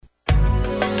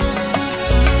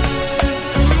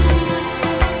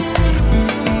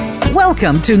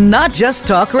Welcome to Not Just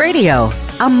Talk Radio,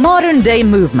 a modern-day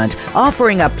movement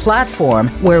offering a platform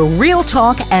where real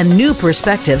talk and new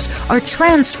perspectives are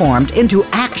transformed into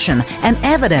action and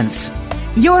evidence.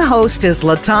 Your host is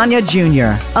LaTanya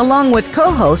Jr., along with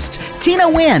co-hosts Tina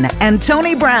Wynn and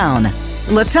Tony Brown.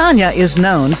 LaTanya is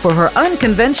known for her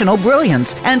unconventional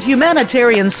brilliance and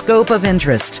humanitarian scope of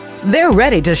interest. They're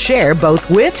ready to share both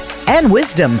wit and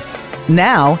wisdom.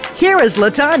 Now, here is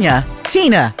LaTanya,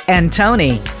 Tina, and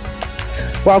Tony.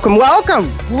 Welcome,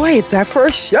 welcome. Boy, it's our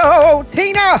first show.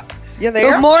 Tina, you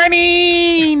there? Good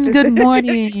morning. Good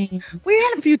morning. We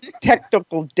had a few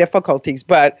technical difficulties,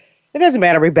 but it doesn't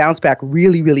matter. We bounced back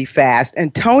really, really fast.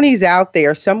 And Tony's out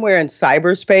there somewhere in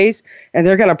cyberspace, and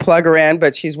they're going to plug her in,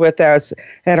 but she's with us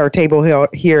at our table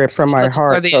here from our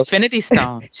heart. For the Infinity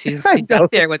Stone. She's up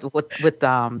there with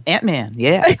Ant-Man.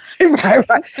 Yeah. right.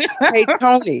 Hey,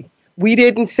 Tony. We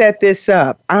didn't set this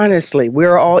up. Honestly,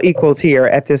 we're all equals here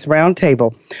at this round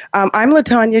table. I'm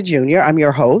LaTanya Jr. I'm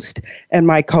your host, and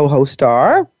my co-hosts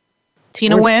are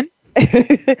Tina Wynn.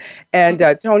 and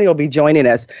Tony will be joining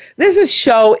us. This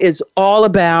show is all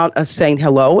about us saying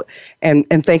hello and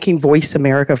thanking Voice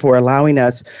America for allowing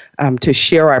us to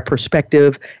share our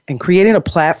perspective and creating a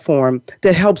platform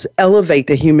that helps elevate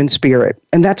the human spirit.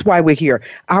 And that's why we're here.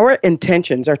 Our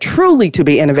intentions are truly to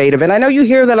be innovative. And I know you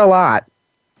hear that a lot,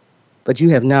 but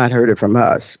you have not heard it from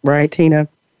us, right, Tina?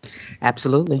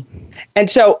 Absolutely.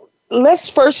 And so let's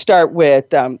first start with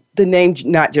the name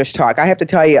Not Just Talk. I have to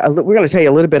tell you, we're going to tell you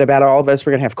a little bit about all of us.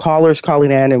 We're going to have callers calling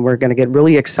in, and we're going to get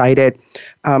really excited.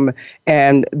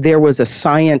 And there was a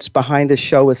science behind the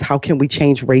show is how can we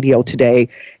change radio today?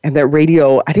 And that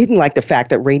radio, I didn't like the fact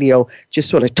that radio just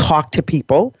sort of talked to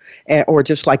people or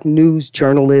just like news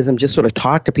journalism, just sort of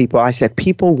talk to people. I said,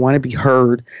 people want to be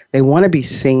heard. They want to be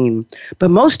seen. But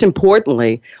most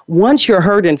importantly, once you're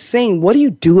heard and seen, what do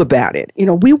you do about it? You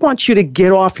know, we want you to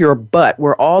get off your butt.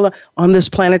 We're all on this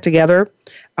planet together,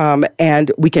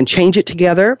 and we can change it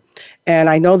together. And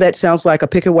I know that sounds like a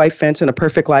picket white fence and a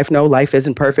perfect life. No, life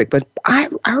isn't perfect. But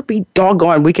I'll be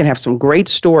doggone, we can have some great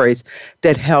stories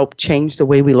that help change the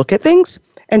way we look at things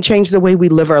and change the way we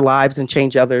live our lives and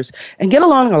change others and get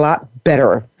along a lot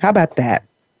better. How about that?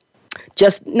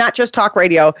 Not just talk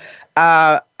radio.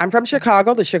 I'm from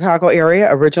Chicago, the Chicago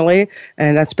area originally,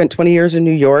 and I spent 20 years in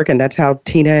New York, and that's how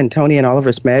Tina and Tony and all of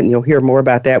us met, and you'll hear more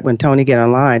about that when Tony get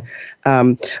online.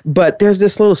 But there's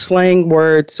this little slang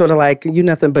word, sort of like, you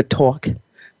nothing but talk,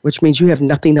 which means you have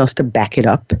nothing else to back it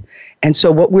up. And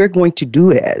so what we're going to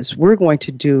do is we're going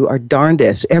to do our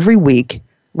darndest every week,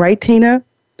 right, Tina?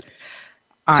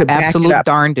 Our absolute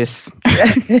darndest.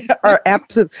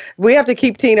 We have to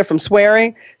keep Tina from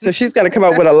swearing, so she's going to come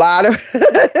up with a lot of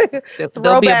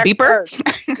There'll be a beeper.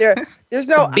 There's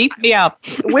no beep me up.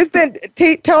 We've been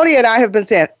Tony and I have been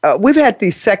saying we've had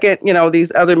these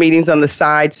other meetings on the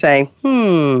side saying,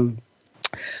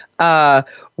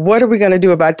 what are we going to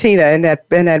do about Tina and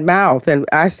that mouth? And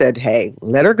I said, hey,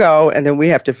 let her go, and then we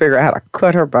have to figure out how to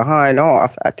cut her behind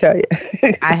off. I tell you,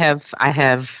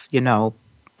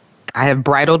 I have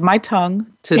bridled my tongue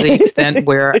to the extent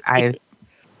where I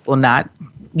will not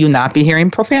be hearing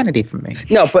profanity from me.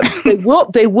 No, but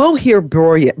they will hear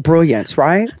brilliance,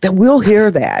 right? They will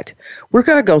hear that. We're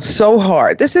going to go so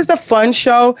hard. This is a fun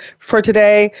show for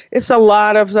today. It's a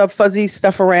lot of fuzzy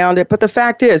stuff around it. But the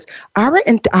fact is, our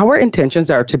intentions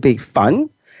are to be fun,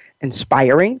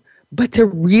 inspiring, but to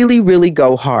really, really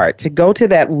go hard, to go to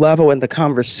that level in the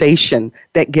conversation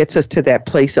that gets us to that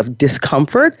place of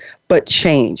discomfort, but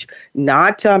change,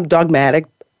 not dogmatic,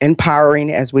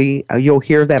 empowering, as you'll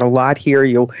hear that a lot here.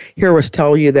 You'll hear us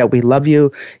tell you that we love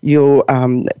you.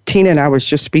 Tina and I was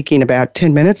just speaking about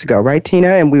 10 minutes ago, right, Tina?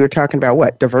 And we were talking about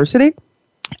what? Diversity?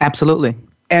 Absolutely.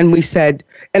 And we said,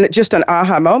 and it just an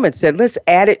aha moment said, let's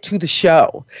add it to the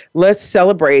show. Let's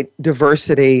celebrate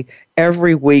diversity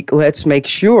every week. Let's make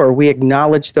sure we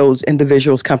acknowledge those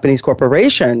individuals, companies,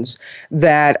 corporations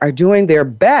that are doing their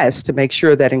best to make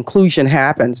sure that inclusion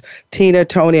happens. Tina,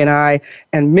 Tony, and I,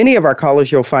 and many of our callers,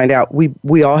 you'll find out,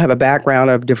 we all have a background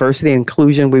of diversity and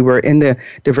inclusion. We were in the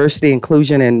diversity,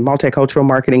 inclusion, and multicultural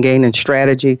marketing, gain, and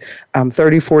strategy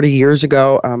 30, 40 years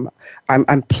ago.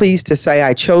 I'm pleased to say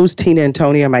I chose Tina and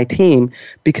Tony on my team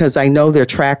because I know their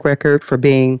track record for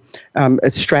being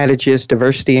strategists,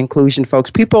 diversity, inclusion folks.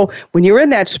 People, when you're in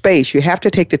that space, you have to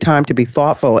take the time to be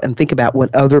thoughtful and think about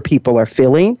what other people are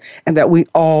feeling and that we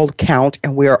all count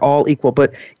and we are all equal.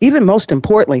 But even most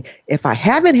importantly, if I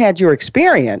haven't had your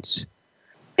experience,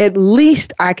 at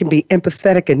least I can be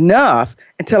empathetic enough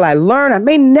until I learn. I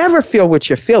may never feel what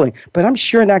you're feeling, but I'm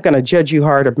sure not going to judge you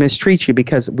hard or mistreat you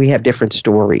because we have different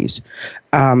stories.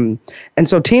 And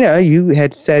so, Tina, you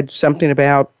had said something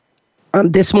about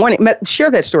this morning,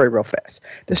 share that story real fast.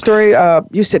 The story,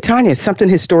 you said, Tanya, something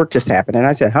historic just happened. And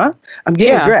I said, huh? I'm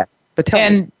getting dressed. But tell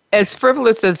me. And as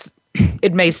frivolous as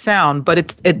it may sound, but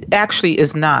it actually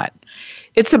is not.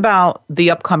 It's about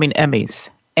the upcoming Emmys.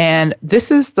 And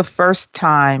this is the first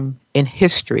time in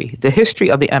history, the history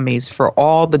of the Emmys for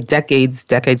all the decades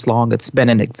long it's been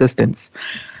in existence,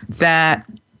 that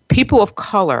people of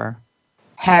color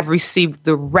have received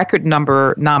the record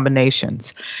number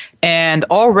nominations. And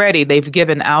already they've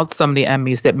given out some of the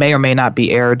Emmys that may or may not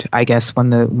be aired, I guess, when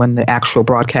the actual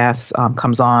broadcast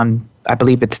comes on. I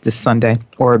believe it's this Sunday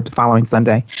or the following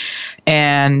Sunday.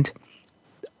 And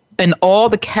in all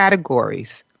the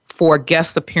categories for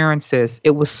guest appearances,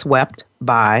 it was swept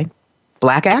by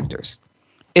Black actors.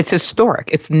 It's historic.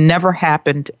 It's never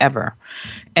happened ever.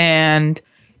 And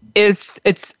I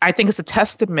think it's a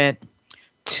testament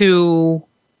to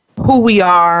who we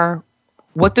are,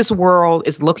 what this world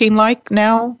is looking like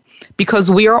now, because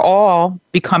we are all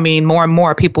becoming more and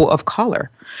more people of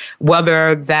color,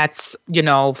 whether that's,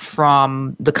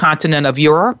 from the continent of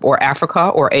Europe or Africa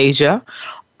or Asia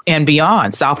and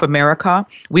beyond, South America.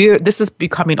 This is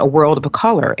becoming a world of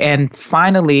color. And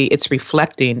finally, it's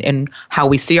reflecting in how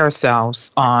we see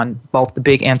ourselves on both the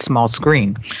big and small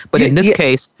screen. But in this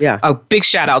case, a big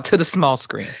shout out to the small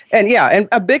screen. And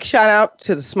a big shout out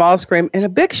to the small screen, and a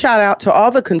big shout out to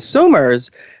all the consumers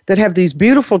that have these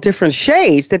beautiful different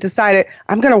shades that decided,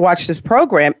 I'm going to watch this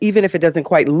program, even if it doesn't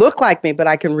quite look like me, but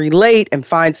I can relate and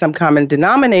find some common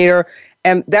denominator.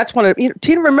 And that's one of,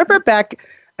 Tina, remember back,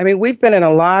 we've been in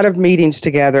a lot of meetings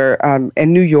together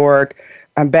in New York.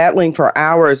 I'm battling for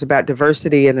hours about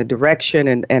diversity and the direction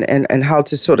and how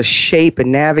to sort of shape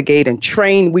and navigate and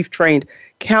train. We've trained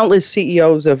countless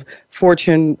CEOs of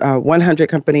Fortune 100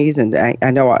 companies, and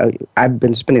I know I've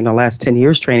been spending the last 10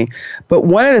 years training. But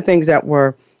one of the things that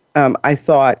I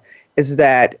thought is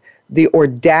that the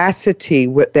audacity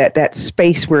with that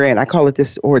space we're in, I call it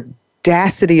this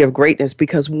audacity of greatness,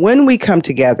 because when we come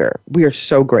together, we are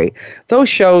so great. Those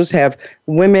shows have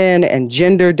women and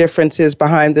gender differences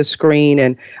behind the screen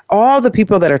and all the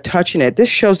people that are touching it. This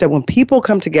shows that when people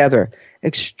come together,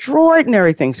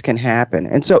 extraordinary things can happen.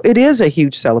 And so it is a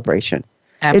huge celebration.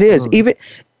 Absolutely. It is, even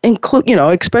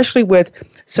especially with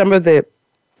some of the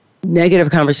negative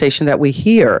conversation that we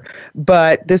hear.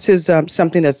 But this is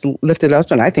something that's lifted up.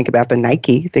 And I think about the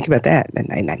Nike. Think about that.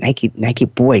 Nike,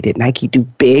 boy, did Nike do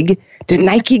big? Did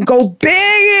Nike go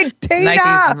big? Tina?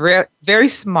 Nike's very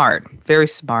smart. Very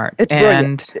smart. It's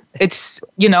brilliant. And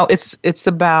it's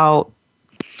about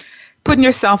putting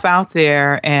yourself out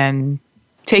there and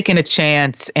taking a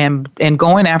chance and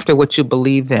going after what you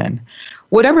believe in,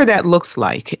 whatever that looks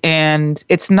like. And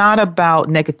it's not about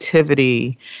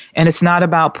negativity, and it's not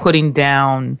about putting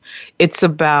down. It's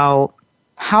about,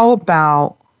 how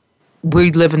about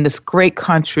we live in this great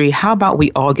country? How about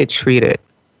we all get treated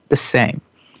the same?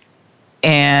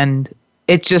 And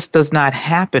it just does not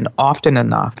happen often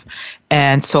enough.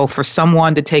 And so for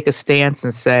someone to take a stance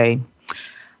and say,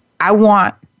 I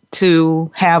want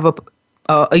to have a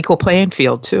equal playing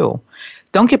field too.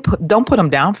 Don't put him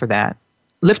down for that.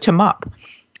 Lift him up.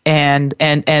 And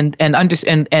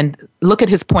understand and look at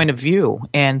his point of view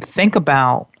and think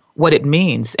about what it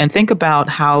means, and think about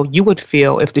how you would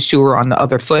feel if the shoe were on the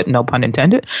other foot, no pun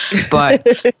intended. But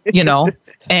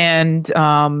and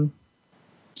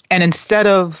instead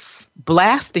of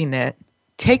blasting it,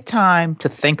 take time to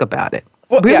think about it.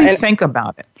 Think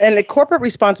about it. And the corporate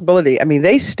responsibility,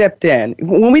 they stepped in.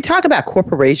 When we talk about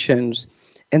corporations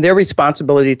and their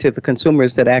responsibility to the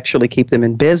consumers that actually keep them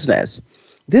in business,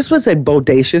 this was a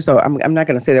bodacious, I'm not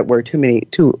going to say that word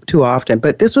too often,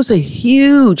 but this was a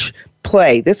huge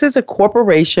play. This is a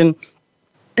corporation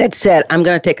that said, I'm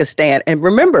going to take a stand. And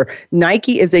remember,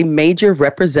 Nike is a major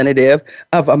representative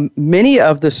of many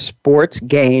of the sports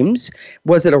games.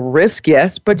 Was it a risk?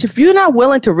 Yes. But if you're not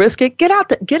willing to risk it, get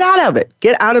out of it.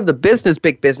 Get out of the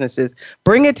big businesses.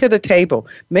 Bring it to the table.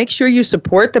 Make sure you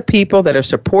support the people that are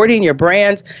supporting your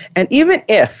brands. And even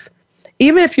if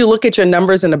you look at your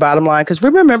numbers in the bottom line, because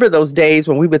remember those days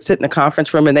when we would sit in a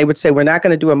conference room and they would say, we're not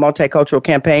going to do a multicultural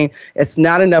campaign. It's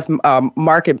not enough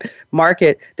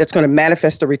market that's going to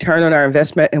manifest a return on our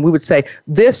investment. And we would say,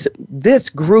 this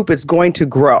group is going to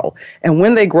grow. And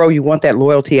when they grow, you want that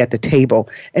loyalty at the table.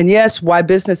 And yes, why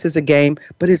business is a game,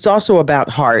 but it's also about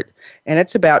heart. And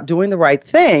it's about doing the right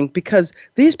thing, because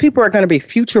these people are going to be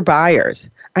future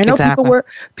buyers. I know exactly.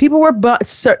 people were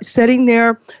setting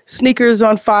their sneakers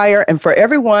on fire, and for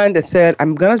everyone that said,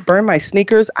 I'm going to burn my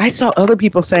sneakers, I saw other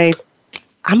people saying,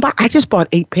 I just bought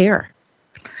 8 pair.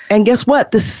 And guess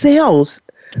what? The sales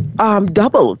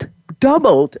doubled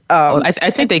doubled. I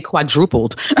think they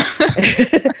quadrupled.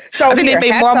 So I think they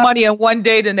made more money in one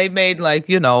day than they made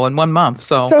in 1 month.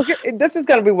 So this is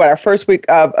going to be what our first week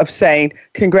of saying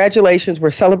congratulations.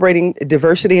 We're celebrating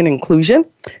diversity and inclusion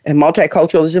and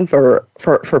multiculturalism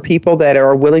for people that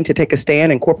are willing to take a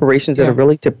stand and corporations that are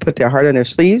willing to put their heart on their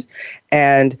sleeves.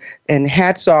 And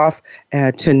hats off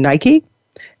to Nike.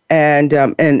 And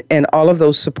all of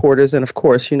those supporters, and of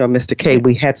course, Mr. K,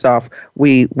 we hats off.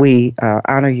 We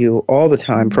honor you all the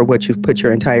time for what you've put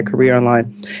your entire career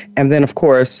online, and then of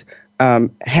course,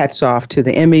 hats off to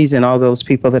the Emmys and all those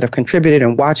people that have contributed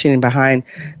and watching and behind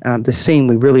the scene.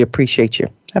 We really appreciate you.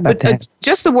 How about that?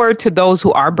 Just a word to those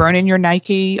who are burning your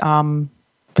Nike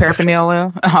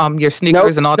paraphernalia, your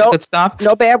sneakers and all that good stuff.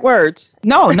 No bad words.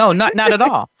 No, not at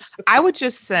all. I would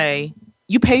just say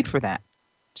you paid for that.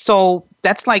 So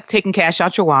that's like taking cash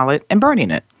out your wallet and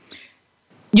burning it.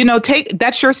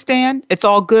 That's your stand. It's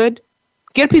all good.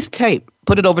 Get a piece of tape.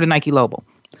 Put it over the Nike logo.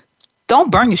 Don't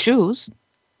burn your shoes.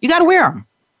 You got to wear them.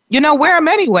 Wear them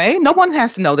anyway. No one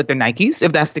has to know that they're Nikes.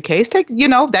 If that's the case,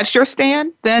 that's your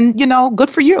stand. Then, good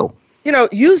for you.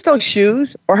 Use those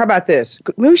shoes. Or how about this?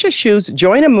 Use your shoes.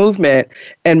 Join a movement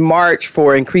and march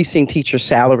for increasing teacher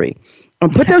salary.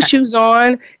 And put those shoes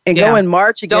on and go and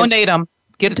march against. Donate them.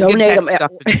 Donate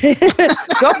them.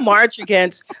 Go march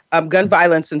against gun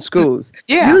violence in schools.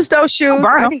 Yeah. Use those shoes.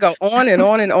 I can go on and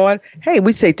on and on. Hey,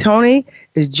 we say Tony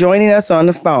is joining us on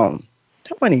the phone.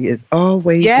 Tony is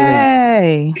always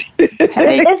Yay.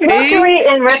 Hey, is Mercury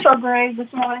in retrograde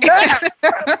this morning? That's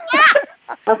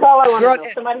all I want to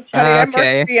know. Somebody tell me.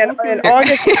 Mercury in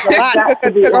August is a lot. Got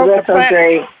to be in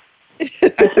retrograde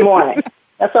this morning.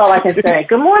 That's all I can say.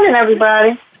 Good morning,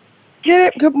 everybody.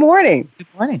 Good morning. Good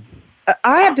morning.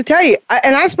 I have to tell you,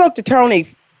 and I spoke to Tony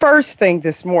first thing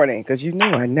this morning because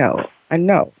I know.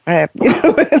 I have, but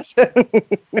the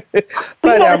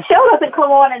show doesn't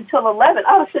come on until 11.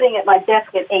 I was sitting at my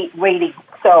desk at 8 waiting,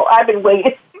 so I've been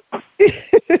waiting.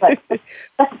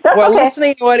 Well,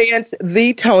 listening audience,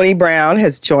 the Tony Brown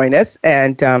has joined us,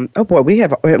 and we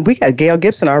got Gail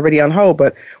Gibson already on hold,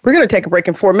 but we're going to take a break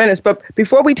in 4 minutes. But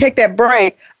before we take that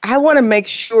break, I want to make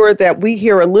sure that we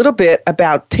hear a little bit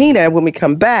about Tina when we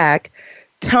come back.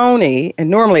 Tony, and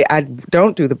normally I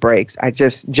don't do the breaks. I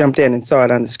just jumped in and saw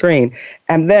it on the screen.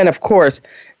 And then, of course,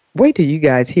 wait till you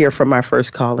guys hear from my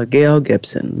first caller, Gail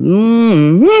Gibson.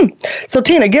 Mm-hmm. So,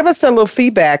 Tina, give us a little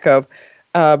feedback of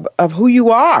who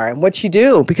you are and what you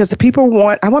do, because I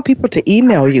want people to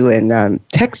email you and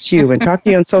text you and talk to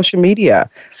you on social media.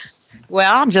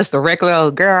 Well, I'm just a regular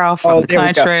old girl from the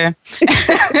country.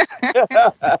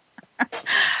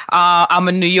 I'm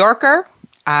a New Yorker.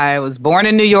 I was born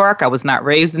in New York. I was not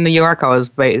raised in New York. I was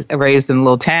raised in a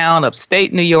little town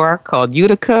upstate New York called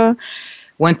Utica.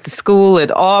 Went to school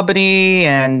at Albany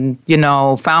and,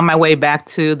 found my way back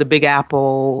to the Big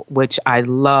Apple, which I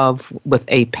love with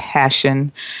a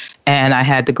passion. And I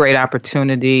had the great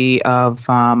opportunity of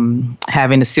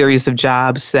having a series of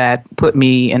jobs that put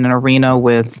me in an arena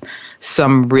with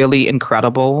some really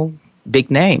incredible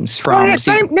big names from. Go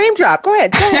ahead, name drop. Go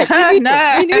ahead. We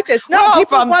need this. No,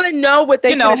 people want to know what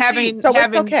they having. So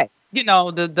it's okay.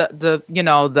 The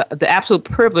absolute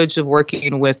privilege of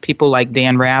working with people like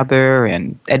Dan Rather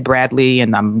and Ed Bradley,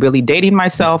 and I'm really dating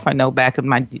myself. I know back in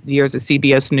my years at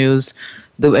CBS News,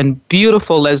 and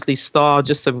beautiful Leslie Stahl,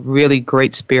 just a really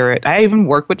great spirit. I even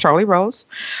worked with Charlie Rose,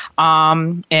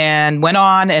 and went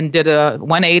on and did a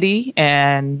 180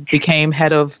 and became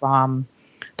head of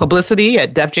publicity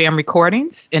at Def Jam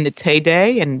Recordings in its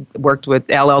heyday, and worked with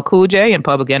LL Cool J and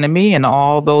Public Enemy and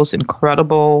all those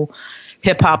incredible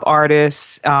hip hop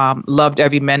artists. Loved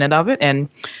every minute of it, and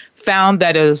found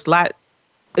that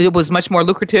it was much more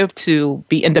lucrative to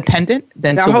be independent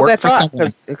than to work for someone.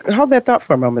 Hold that thought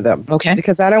for a moment, though. Okay.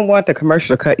 Because I don't want the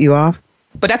commercial to cut you off.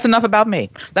 But that's enough about me.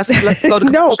 Let's go to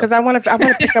no, because I want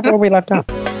to pick up where we left off.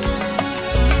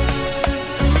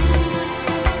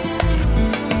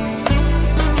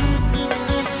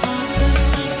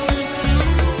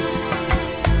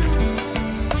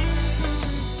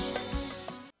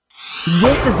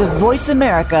 This is the Voice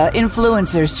America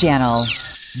Influencers Channel.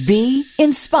 Be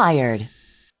inspired.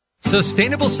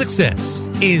 Sustainable success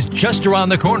is just around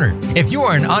the corner. If you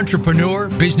are an entrepreneur,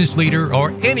 business leader,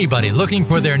 or anybody looking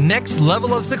for their next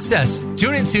level of success,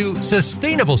 tune into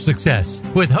Sustainable Success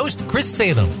with host Chris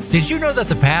Salem. Did you know that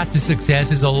the path to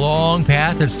success is a long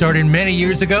path that started many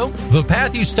years ago? The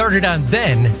path you started on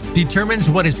then determines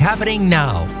what is happening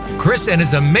now. Chris and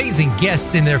his amazing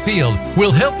guests in their field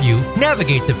will help you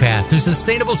navigate the path to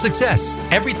sustainable success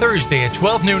every Thursday at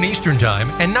 12 noon Eastern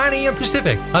Time and 9 a.m.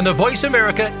 Pacific on the Voice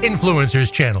America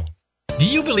Influencers Channel. Do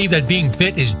you believe that being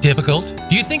fit is difficult?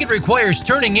 Do you think it requires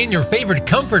turning in your favorite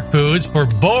comfort foods for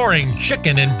boring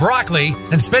chicken and broccoli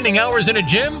and spending hours in a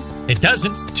gym? It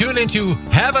doesn't. Tune into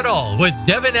Have It All with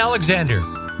Devin Alexander.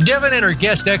 Devin and her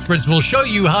guest experts will show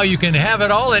you how you can have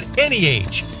it all at any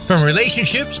age, from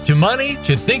relationships to money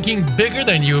to thinking bigger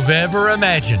than you've ever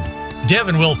imagined.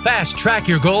 Devin will fast-track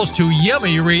your goals to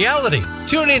yummy reality.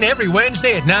 Tune in every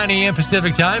Wednesday at 9 a.m.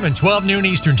 Pacific Time and 12 noon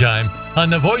Eastern Time on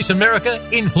the Voice America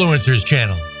Influencers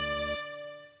Channel.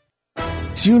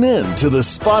 Tune in to The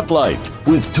Spotlight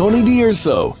with Tony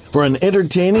D'Urso for an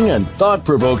entertaining and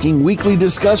thought-provoking weekly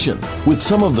discussion with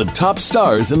some of the top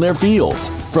stars in their fields,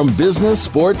 from business,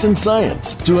 sports, and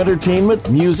science to entertainment,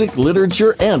 music,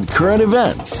 literature, and current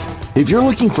events. If you're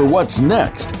looking for what's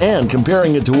next and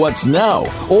comparing it to what's now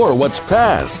or what's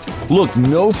past, look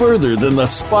no further than The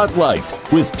Spotlight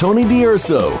with Tony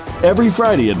D'Urso every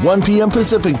Friday at 1 p.m.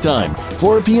 Pacific Time,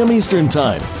 4 p.m. Eastern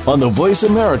Time on the Voice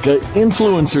America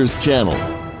Influencers Channel.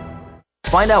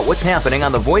 Find out what's happening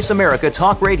on the Voice America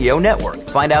Talk Radio Network.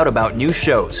 Find out about new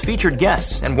shows, featured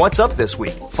guests, and what's up this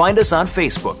week. Find us on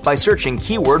Facebook by searching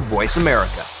keyword Voice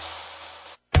America.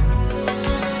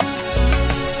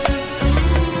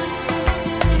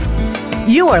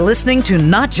 You are listening to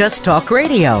Not Just Talk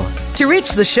Radio. To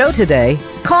reach the show today,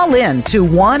 call in to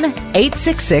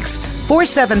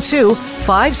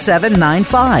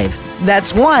 1-866-472-5795.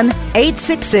 That's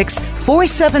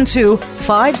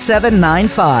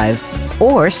 1-866-472-5795.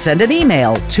 Or send an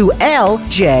email to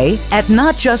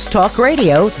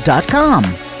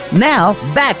lj@notjusttalkradio.com. Now,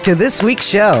 back to this week's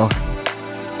show.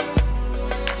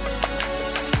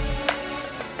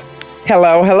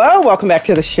 Hello. Welcome back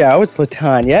to the show. It's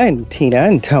LaTanya and Tina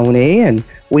and Tony, and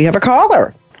we have a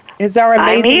caller. Is our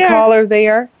amazing caller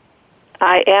there?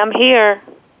 I am here.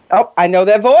 Oh, I know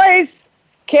that voice.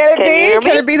 Can it be?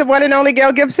 Can it be the one and only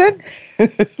Gail Gibson?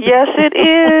 Yes, it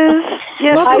is.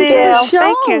 Yes, Welcome it is. to the show.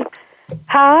 Thank you.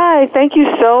 Hi, thank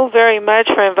you so very much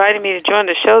for inviting me to join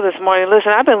the show this morning.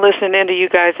 Listen, I've been listening in to you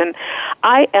guys, and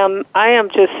I am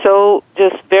just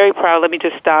very proud. Let me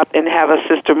just stop and have a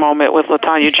sister moment with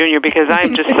LaTanya Jr. because I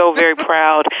am just so very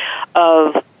proud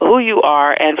of who you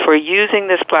are and for using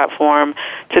this platform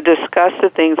to discuss the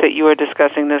things that you are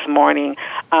discussing this morning.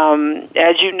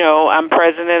 As you know, I'm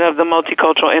president of the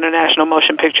Multicultural International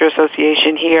Motion Picture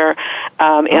Association here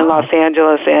in Los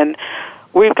Angeles, and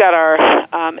we've got our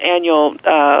annual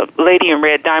Lady in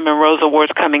Red Diamond Rose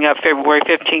Awards coming up February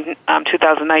 15,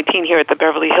 2019 here at the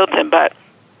Beverly Hilton. But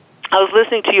I was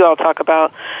listening to you all talk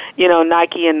about,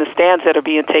 Nike and the stands that are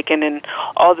being taken and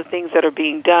all the things that are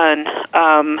being done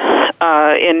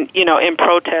in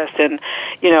protest. And,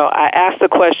 I ask the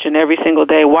question every single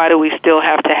day, why do we still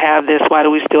have to have this? Why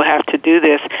do we still have to do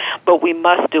this? But we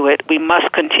must do it. We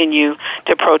must continue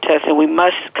to protest, and we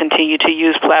must continue to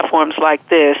use platforms like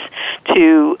this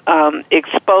to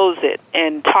expose it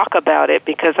and talk about it,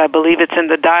 because I believe it's in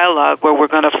the dialogue where we're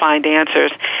going to find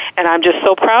answers. And I'm just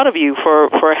so proud of you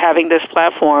for having this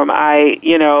platform. I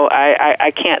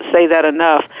can't say that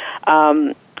enough.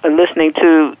 Listening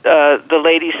to the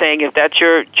lady saying, if that's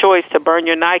your choice to burn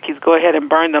your Nikes, go ahead and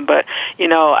burn them. But,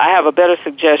 I have a better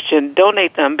suggestion.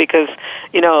 Donate them, because,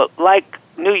 like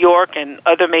New York and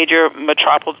other major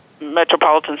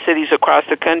metropolitan cities across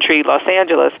the country, Los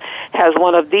Angeles has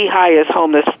one of the highest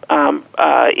homeless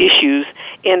issues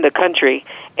in the country.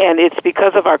 And it's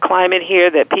because of our climate here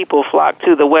that people flock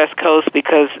to the West Coast,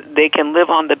 because they can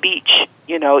live on the beach,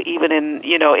 even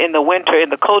in the winter, in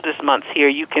the coldest months here,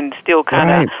 you can still kind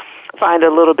of find a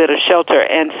little bit of shelter.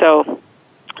 And so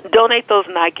donate those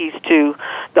Nikes to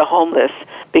the homeless,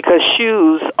 because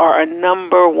shoes are a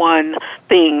number one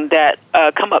thing that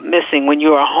come up missing when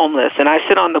you are homeless. And I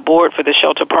sit on the board for the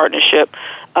Shelter Partnership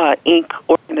Inc.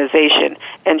 organization,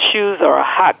 and shoes are a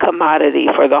hot commodity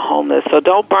for the homeless. So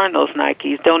don't burn those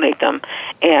Nikes, donate them,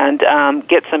 and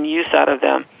get some use out of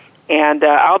them. And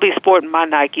I'll be sporting my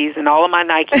Nikes and all of my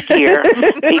Nike gear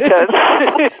because...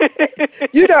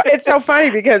 It's so funny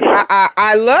because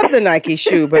I love the Nike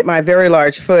shoe, but my very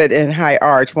large foot and high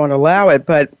arch won't allow it.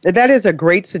 But that is a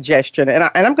great suggestion. And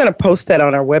I'm going to post that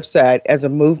on our website as a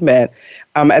movement.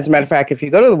 As a matter of fact, if you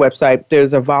go to the website,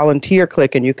 there's a volunteer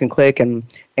click, and you can click and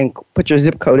put your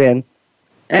zip code in.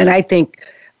 And I think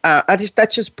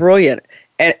that's just brilliant.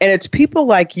 And it's people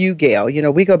like you, Gail.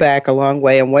 We go back a long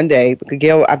way. And one day,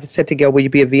 Gail, I've said to Gail, will you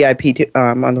be a VIP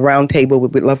on the Roundtable?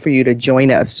 We'd love for you to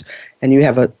join us. And you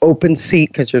have an open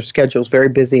seat because your schedule's very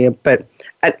busy. But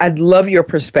I'd love your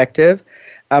perspective.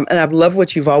 And I've loved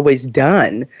what you've always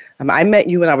done. I met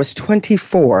you when I was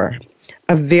 24,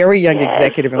 a very young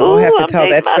executive. And we'll have to tell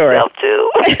that story.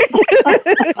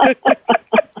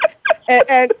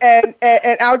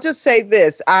 and I'll just say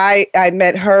this. I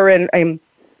met her and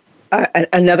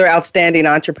another outstanding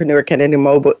entrepreneur,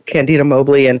 Candida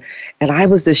Mobley, and I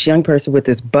was this young person with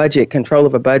this budget, control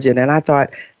of a budget, and I thought,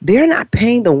 they're not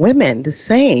paying the women the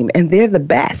same, and they're the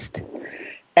best.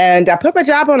 And I put my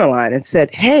job on the line and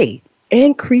said, hey,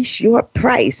 increase your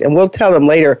price, and we'll tell them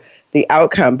later the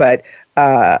outcome, but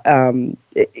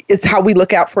it's how we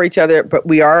look out for each other, but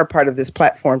we are a part of this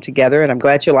platform together, and I'm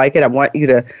glad you like it. I want you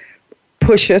to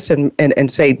push us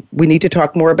and say, we need to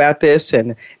talk more about this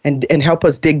and help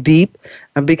us dig deep,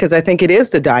 because I think it is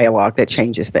the dialogue that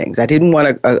changes things. I didn't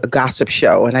want a gossip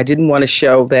show, and I didn't want a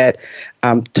show that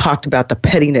talked about the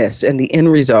pettiness and the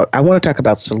end result. I want to talk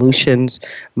about solutions,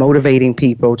 motivating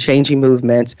people, changing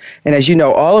movements. And as you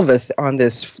know, all of us on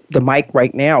the mic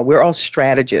right now, we're all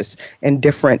strategists in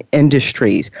different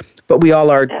industries. But we all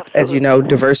are, as you know,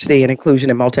 diversity and inclusion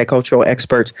and multicultural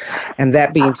experts. And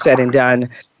that being said and done,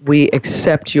 we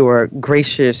accept your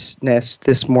graciousness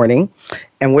this morning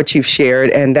and what you've shared.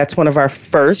 And that's one of our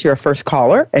first, you're our first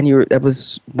caller, and that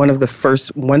was one of the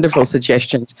first wonderful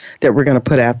suggestions that we're going to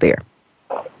put out there.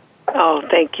 Oh,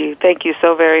 thank you. Thank you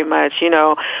so very much. You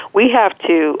know, we have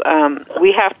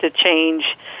to change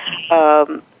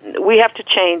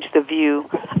the view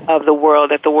of the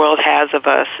world that the world has of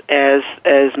us as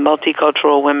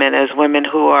multicultural women, as women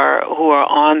who are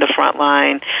on the front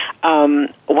line.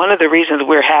 One of the reasons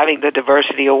we're having the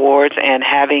Diversity Awards and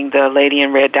having the Lady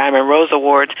in Red Diamond Rose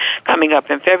Awards coming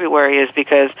up in February is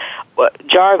because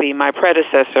Jarvie, my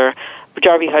predecessor,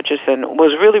 Jarvie Hutcherson,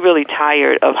 was really, really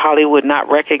tired of Hollywood not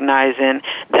recognizing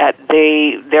that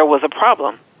there was a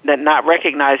problem, that not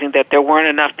recognizing that there weren't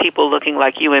enough people looking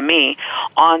like you and me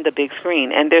on the big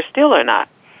screen, and there still are not.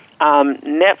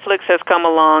 Netflix has come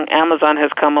along, Amazon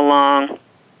has come along,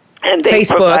 and they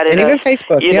provided us,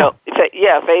 Facebook,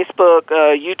 Facebook,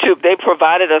 YouTube. They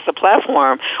provided us a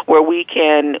platform where we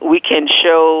can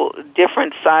show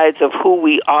different sides of who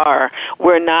we are.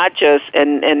 We're not just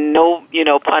and no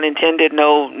pun intended,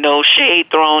 no shade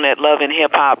thrown at Love and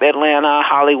Hip Hop, Atlanta,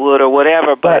 Hollywood, or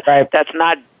whatever. But that's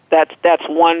not. That's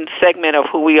one segment of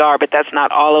who we are, but that's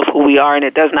not all of who we are, and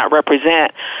it does not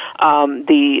represent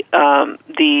the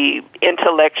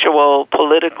intellectual,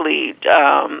 politically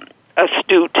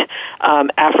astute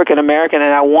African American.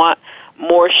 And I want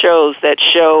more shows that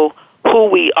show who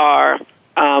we are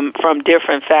from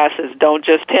different facets. Don't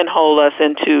just pinhole us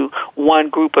into one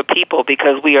group of people,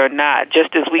 because we are not.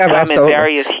 Just as we come in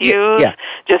various hues,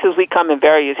 we come in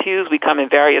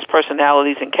various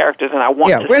personalities and characters, and I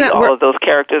want to see all of those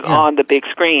characters on the big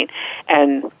screen.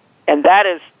 And that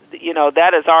is,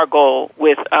 that is our goal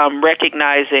with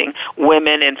recognizing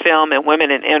women in film and women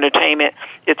in entertainment.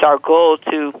 It's our goal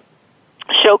to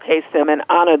showcase them and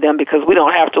honor them, because we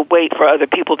don't have to wait for other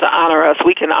people to honor us.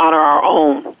 We can honor our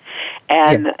own.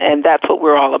 And that's what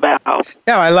we're all about.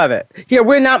 No, I love it. Yeah,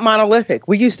 we're not monolithic.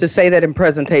 We used to say that in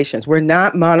presentations. We're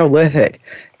not monolithic.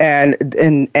 And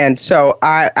so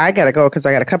I got to go because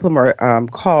I got a couple more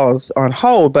calls on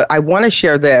hold, but I want to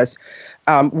share this.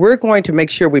 We're going to make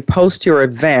sure we post your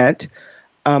event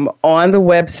on the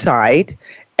website,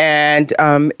 and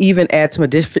even add some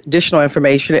additional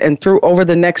information. And over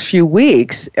the next few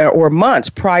weeks or months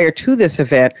prior to this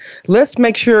event, let's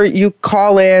make sure you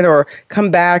call in or come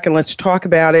back and let's talk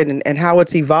about it and how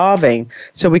it's evolving,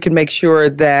 so we can make sure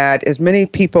that as many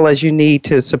people as you need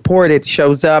to support it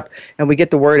shows up, and we get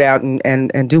the word out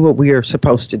and do what we are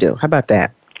supposed to do. How about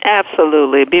that?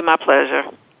 Absolutely. It'd be my pleasure.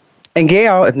 And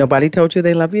Gail, if nobody told you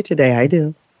they love you today, I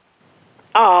do.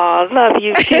 Oh, love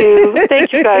you too.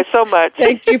 Thank you guys so much.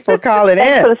 Thank you for calling in.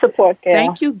 Thanks for the support, Gail.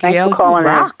 Thank you, Gail. Thanks for calling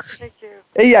in. Thank you.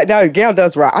 Yeah, no, Gail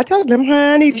does rock. I told them,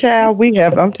 honey, child,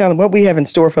 I'm telling them what we have in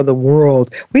store for the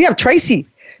world. We have Tracy.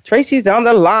 Tracy's on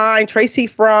the line. Tracy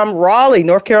from Raleigh,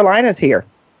 North Carolina is here.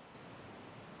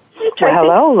 Well,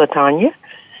 hello, LaTanya.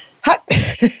 Hi.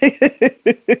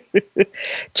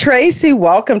 Tracy,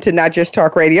 welcome to Not Just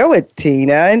Talk Radio with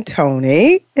Tina and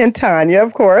Tony and Tanya,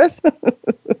 of course.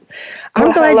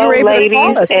 I'm glad you're able to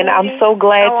call us. And I'm so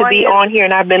glad to be on here,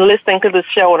 and I've been listening to the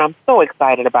show, and I'm so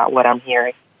excited about what I'm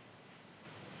hearing.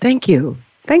 Thank you.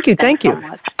 Thank you.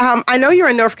 I know you're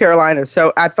in North Carolina,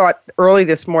 so I thought early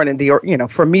this morning,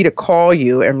 for me to call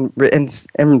you and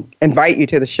invite you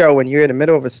to the show when you're in the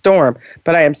middle of a storm.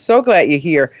 But I am so glad you're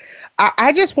here.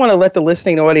 I just want to let the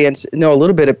listening audience know a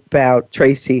little bit about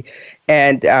Tracy.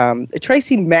 And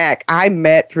Tracy Mack, I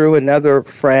met through another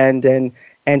friend,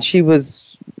 and she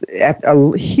was at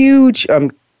a huge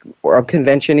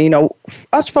convention.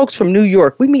 Us folks from New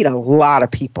York, we meet a lot of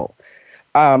people.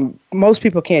 Most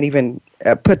people can't even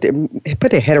put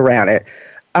their head around it.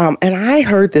 And I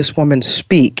heard this woman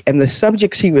speak, and the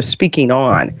subjects he was speaking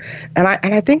on, and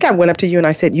I think I went up to you and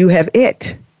I said, "You have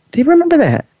it." Do you remember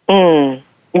that?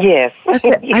 Yes.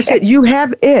 I said, "You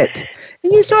have it,"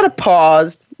 and you sort of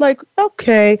paused, like,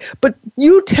 "Okay," but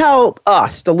you tell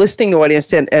us, the listening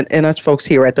audience, and us folks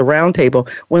here at the Roundtable,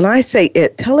 when I say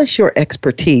it, tell us your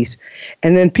expertise,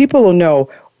 and then people will know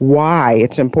why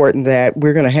it's important that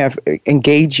we're going to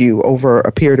engage you over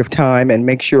a period of time and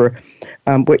make sure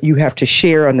what you have to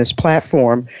share on this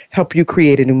platform help you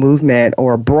create a new movement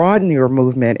or broaden your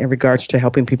movement in regards to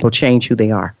helping people change who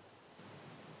they are.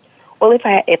 Well, if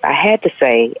I had to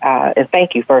say, and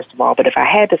thank you first of all, but if I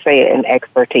had to say an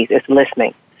expertise, it's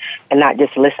listening, and not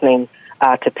just listening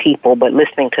to people, but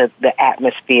listening to the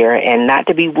atmosphere, and not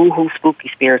to be woo-hoo spooky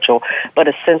spiritual, but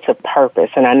a sense of purpose.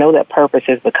 And I know that purpose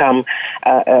has become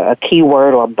a key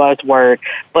word or a buzzword,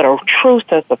 but a true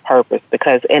sense of purpose,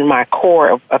 because in my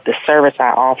core of the service I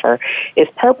offer,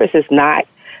 purpose is not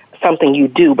something you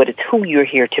do, but it's who you're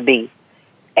here to be.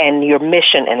 And your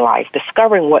mission in life,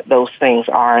 discovering what those things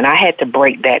are. And I had to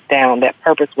break that down, that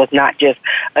purpose was not just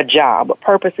a job, but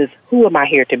purpose is who am I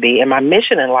here to be? And my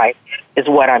mission in life is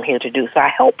what I'm here to do. So I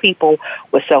help people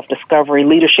with self-discovery,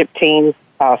 leadership teams,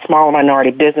 small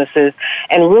minority businesses,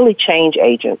 and really change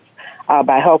agents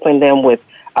by helping them with,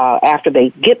 after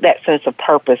they get that sense of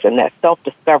purpose and that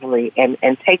self-discovery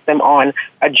and take them on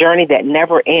a journey that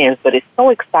never ends, but it's so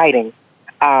exciting.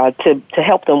 To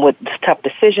help them with tough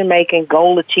decision-making,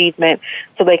 goal achievement,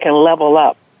 so they can level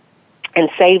up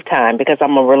and save time, because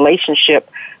I'm a relationship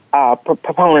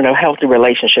proponent of healthy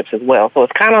relationships as well. So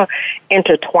it's kind of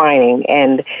intertwining,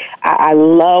 and I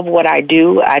love what I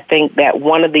do. I think that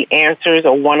one of the answers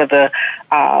or one of the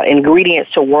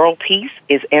ingredients to world peace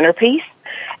is inner peace,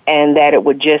 and that it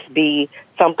would just be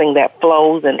something that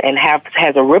flows and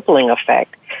has a rippling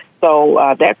effect.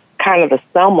 So that's kind of the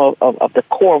sum of the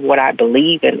core of what I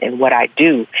believe in and what I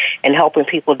do, and helping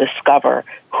people discover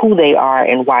who they are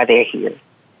and why they're here.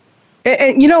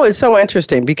 And it's so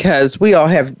interesting because we all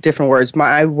have different words.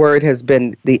 My word has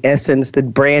been the essence, the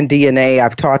brand DNA.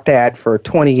 I've taught that for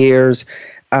 20 years.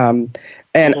 And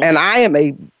I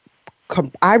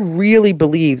really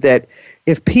believe that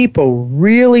if people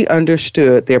really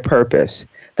understood their purpose,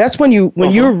 that's when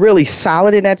you're really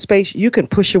solid in that space, you can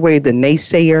push away the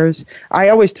naysayers. I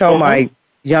always tell my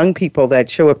young people that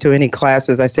show up to any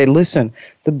classes, I say, listen,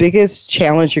 the biggest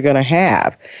challenge you're going to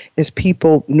have is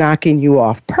people knocking you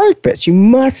off purpose. You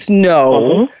must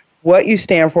know what you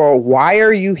stand for, why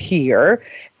are you here,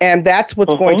 and that's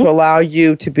what's going to allow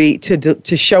you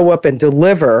to show up and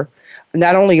deliver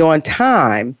not only on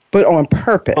time, but on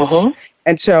purpose.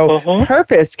 And so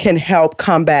purpose can help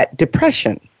combat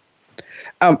depression.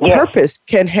 Purpose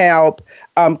can help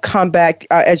combat,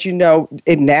 as you know,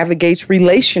 it navigates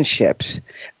relationships.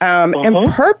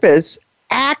 And purpose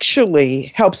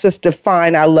actually helps us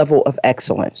define our level of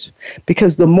excellence.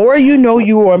 Because the more you know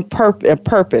you are on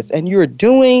purpose and you're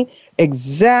doing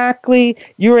exactly,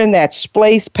 you're in that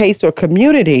space, pace, or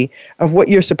community of what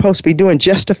you're supposed to be doing,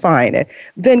 justifying it,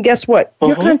 then guess what?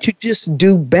 You're going to just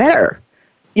do better.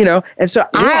 And so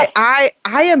I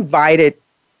invited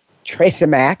Tracy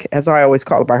Mack, as I always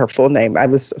call her by her full name. I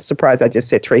was surprised I just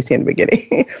said Tracy in the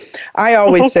beginning. I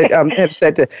always said, I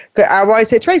always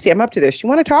say, Tracy, I'm up to this. You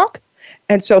want to talk?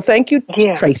 And so thank you,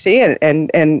 Tracy,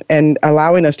 and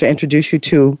allowing us to introduce you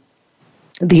to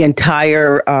the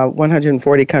entire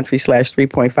 140 countries /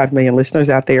 3.5 million listeners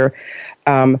out there.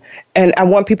 And I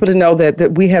want people to know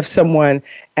that we have someone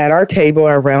at our table,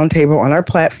 our round table, on our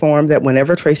platform, that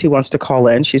whenever Tracy wants to call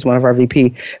in, she's one of our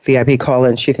VIP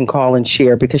call-ins, she can call and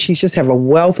share, because she just have a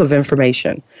wealth of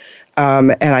information.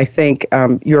 And I think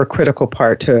you're a critical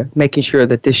part to making sure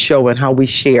that this show and how we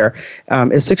share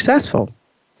is successful.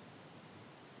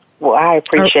 Well, I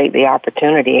appreciate the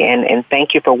opportunity, and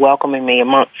thank you for welcoming me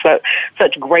amongst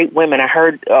such great women. I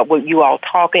heard what you all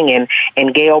talking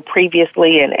and Gail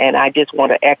previously, and I just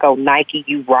want to echo Nike,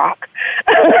 you rock.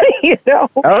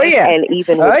 Oh, yeah. And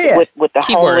even with the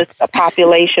homeless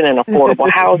population and affordable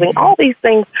housing, all these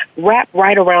things wrap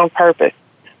right around purpose.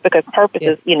 Because purpose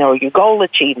is, your goal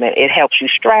achievement. It helps you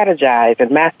strategize and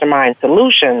mastermind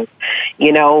solutions,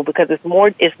 because it's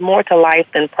more to life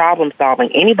than problem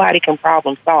solving. Anybody can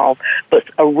problem solve, but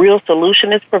a real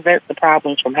solution prevents the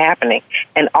problems from happening.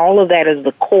 And all of that is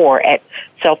the core at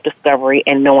self-discovery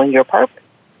and knowing your purpose.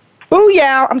 Oh,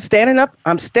 yeah, I'm standing up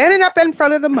in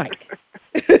front of the mic.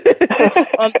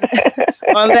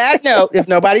 on that note, if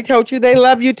nobody told you they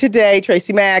love you today,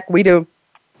 Tracy Mack, we do.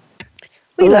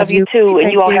 We love you too,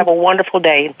 and you all have a wonderful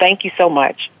day. Thank you so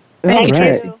much. Thank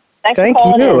you. Thank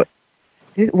you.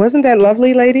 Wasn't that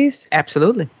lovely, ladies?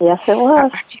 Absolutely. Yes, it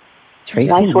was. Tracy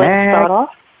Nice way to start off.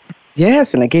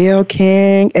 Yes, and Gail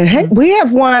King. And hey, we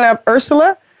have one of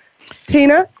Ursula,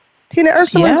 Tina,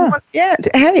 Ursula is one. Yeah.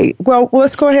 Hey, well,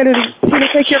 let's go ahead and, Tina,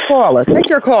 take your caller. Take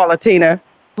your caller, Tina.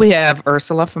 We have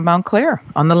Ursula from Montclair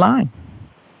on the line.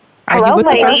 Hello,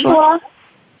 Ursula.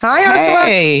 Hi, Ursula.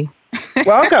 Hey.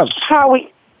 Welcome. How are we?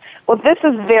 Well, this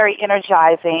is very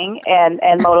energizing and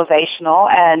motivational,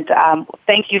 and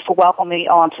thank you for welcoming me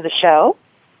on to the show.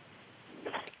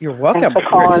 You're welcome.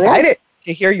 We're excited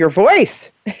to hear your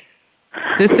voice.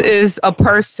 This is a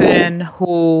person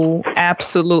who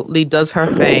absolutely does her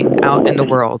thing out in the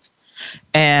world.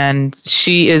 And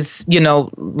she is,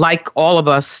 like all of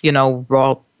us,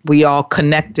 we all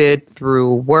connected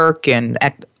through work and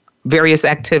various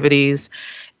activities.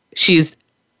 She's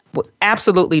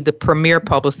absolutely the premier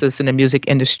publicist in the music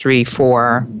industry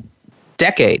for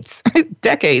decades.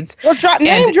 Well,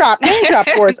 name drop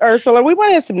for us, Ursula. We want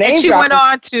to have some name drops. She went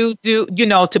on to do,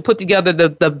 to put together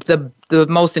the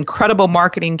most incredible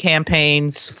marketing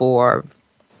campaigns for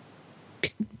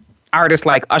artists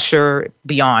like Usher,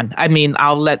 beyond. I mean,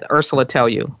 I'll let Ursula tell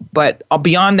you. But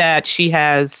beyond that, she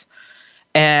has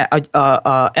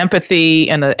empathy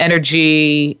and an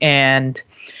energy and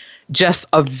just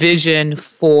a vision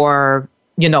for,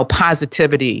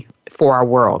 positivity for our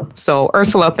world. So,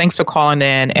 Ursula, thanks for calling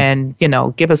in and,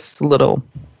 give us a little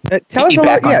tell us a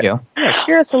little, on you. Yeah,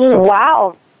 share us a little.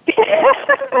 Wow.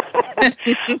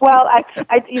 Well,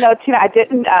 Tina, I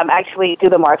didn't actually do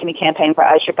the marketing campaign for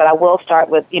Usher, but I will start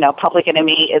with, Public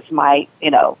Enemy is my,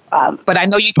 but I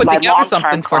know you put together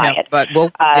something for him. But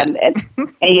we'll,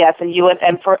 yes. And you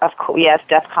and for of course, yes,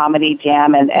 Def Comedy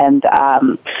Jam and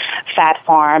Fat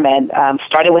Farm and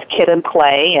started with Kid and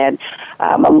Play and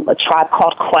a Tribe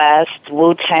Called Quest,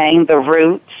 Wu-Tang, The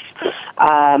Roots,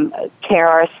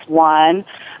 KRS-One.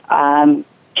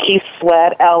 Keith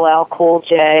Sweat, LL Cool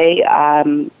J,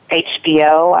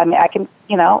 HBO. I mean, I can,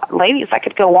 ladies, I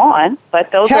could go on,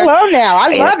 but those Hello now.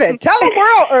 I love it. Tell the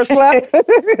world, Ursula.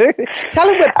 Tell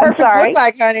them what purpose look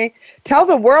like, honey. Tell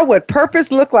the world what purpose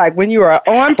look like when you are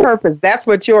on purpose. That's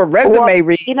what your resume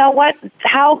reads. You know what?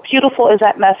 How beautiful is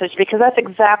that message? Because that's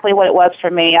exactly what it was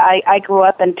for me. I grew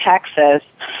up in Texas,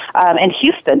 in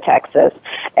Houston, Texas,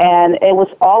 and it was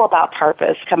all about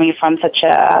purpose coming from such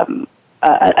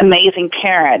amazing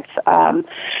parents,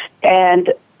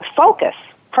 and focus,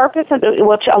 purpose,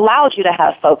 which allows you to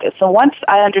have focus. So once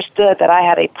I understood that I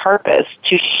had a purpose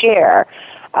to share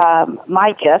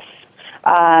my gifts,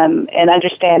 and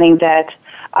understanding that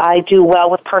I do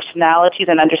well with personalities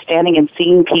and understanding and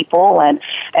seeing people and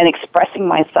expressing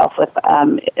myself with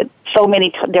so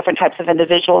many different types of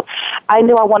individuals. I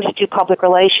knew I wanted to do public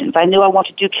relations. I knew I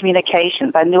wanted to do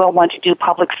communications. I knew I wanted to do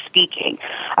public speaking.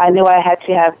 I knew I had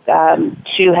to have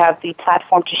the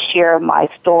platform to share my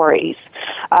stories.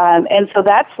 And so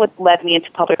that's what led me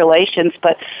into public relations.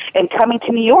 But in coming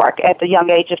to New York at the young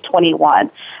age of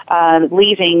 21,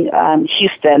 leaving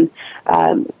Houston,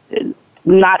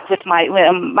 not with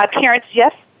my parents,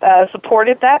 yes,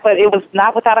 supported that, but it was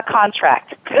not without a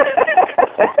contract.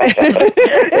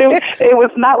 it was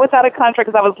not without a contract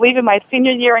because I was leaving my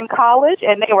senior year in college,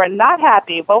 and they were not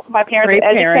happy. Both of my parents are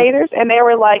educators, and they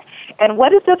were like, and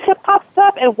what is this hip-hop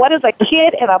stuff, and what is a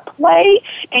kid in a play,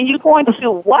 and you going to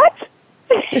do what?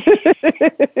 Hey,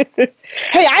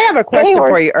 I have a question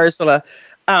for you, Ursula.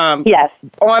 Yes.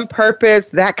 On purpose,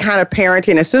 that kind of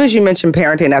parenting. As soon as you mentioned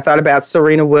parenting, I thought about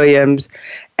Serena Williams,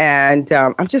 and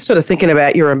I'm just sort of thinking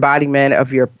about your embodiment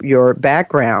of your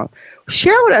background.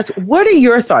 Share with us, what are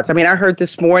your thoughts? I mean, I heard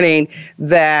this morning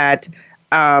that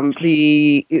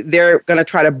they're going to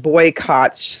try to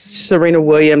boycott Serena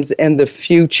Williams in the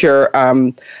future.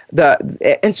 And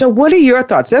so, what are your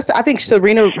thoughts? I think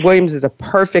Serena Williams is a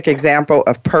perfect example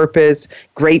of purpose,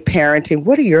 great parenting.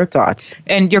 What are your thoughts?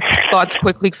 And your thoughts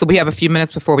quickly, so we have a few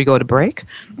minutes before we go to break.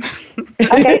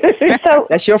 Okay, so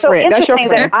that's your friend. That's your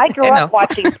friend. I grew up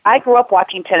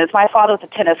watching tennis. My father was a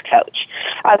tennis coach,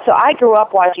 so I grew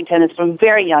up watching tennis from a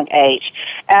very young age,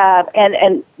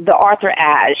 and the Arthur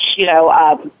Ashe,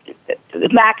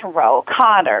 McEnroe,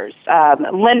 Connors,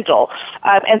 Lindell,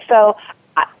 and so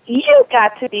you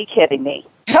got to be kidding me.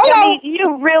 Hello. I mean,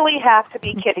 you really have to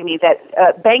be kidding me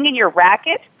that banging your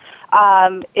racket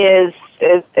is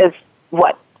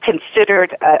what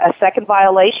considered a second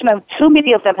violation, and too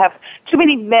many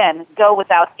men go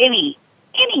without any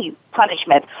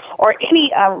punishment or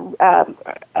any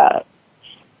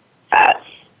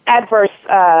adverse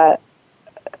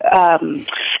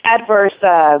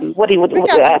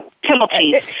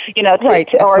penalties,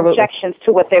 or objections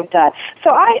to what they've done. So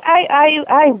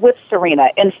I with Serena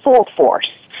in full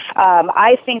force.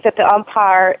 I think that the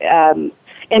umpire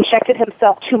injected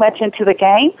himself too much into the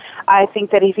game. I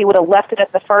think that if he would have left it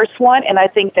at the first one, and I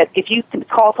think that if you can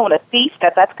call someone a thief,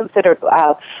 that's considered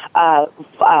violence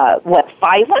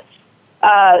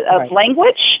of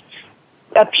language,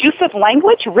 abusive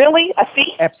language. Really, a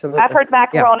thief? Absolutely. I've heard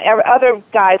Macron and other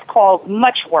guys called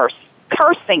much worse,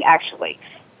 cursing actually,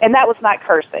 and that was not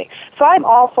cursing. So I'm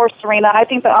all for Serena. I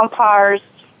think the umpires.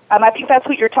 I think that's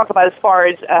what you're talking about as far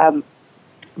as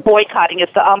boycotting. Is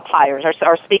the umpires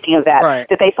are speaking of that,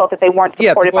 that they felt that they weren't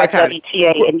supported by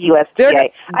WTA and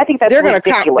USTA. I think that's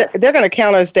ridiculous. They're going to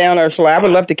count us down, Ursula. I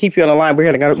would love to keep you on the line. We're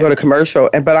going to go to commercial,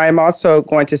 but I am also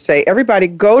going to say, everybody,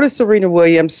 go to Serena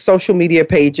Williams' social media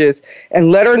pages and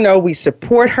let her know we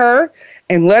support her,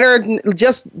 and let her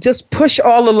just push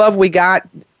all the love we got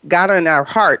in our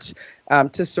hearts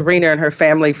to Serena and her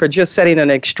family for just setting an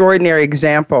extraordinary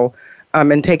example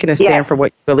and taking a stand for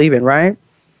what you believe in, right?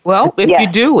 Well, if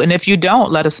you do, and if you don't,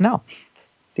 let us know.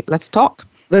 Let's talk.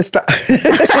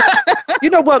 You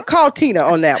know what? Call Tina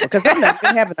on that one, because I'm not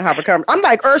even having a conversation. I'm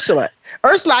like Ursula.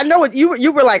 Ursula, I know what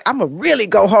you were like. I'm gonna really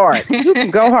go hard. You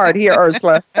can go hard here,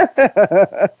 Ursula.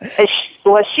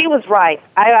 Well, she was right.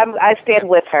 I stand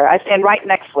with her. I stand right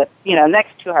next to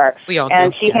her. We all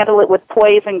and do, she handled it with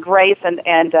poise and grace, and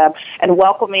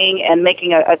welcoming, and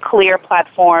making a clear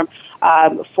platform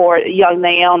for young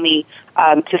Naomi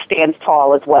to stand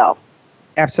tall as well.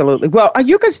 Absolutely. Well,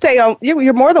 you can stay on.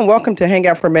 You're more than welcome to hang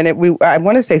out for a minute. I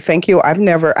want to say thank you.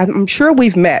 I'm sure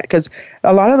we've met, because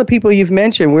a lot of the people you've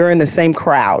mentioned, we're in the same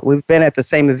crowd. We've been at the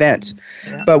same events.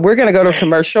 Yeah. But we're going to go to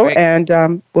commercial, and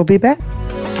we'll be back.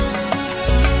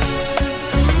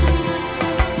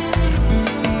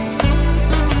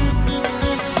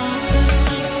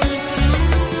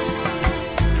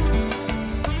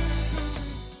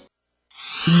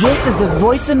 This is the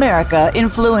Voice America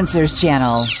Influencers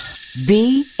Channel.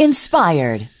 Be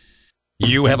inspired.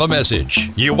 You have a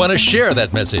message. You want to share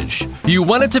that message. You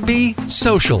want it to be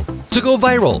social, to go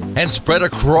viral, and spread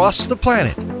across the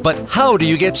planet. But how do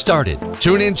you get started?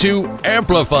 Tune into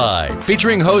Amplify,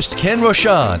 featuring host Ken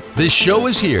Roshan. This show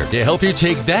is here to help you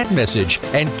take that message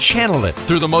and channel it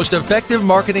through the most effective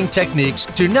marketing techniques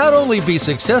to not only be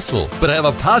successful, but have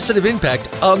a positive impact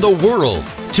on the world.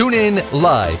 Tune in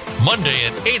live Monday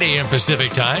at 8 a.m.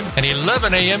 Pacific Time and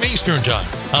 11 a.m. Eastern Time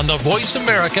on the Voice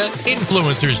America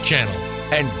Influencers Channel.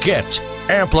 And get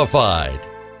amplified.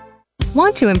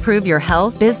 Want to improve your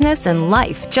health, business, and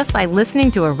life just by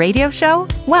listening to a radio show?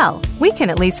 Well, we can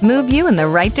at least move you in the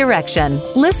right direction.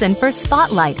 Listen for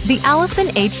Spotlight, the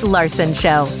Allison H. Larson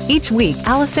Show. Each week,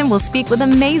 Allison will speak with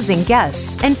amazing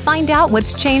guests and find out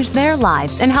what's changed their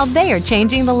lives and how they are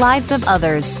changing the lives of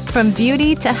others. From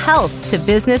beauty to health to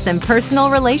business and personal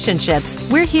relationships,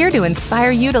 we're here to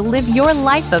inspire you to live your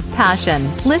life of passion.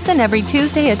 Listen every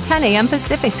Tuesday at 10 a.m.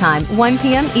 Pacific Time, 1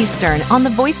 p.m. Eastern on the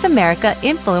Voice America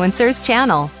Influencers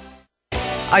Channel.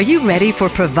 Are you ready for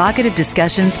provocative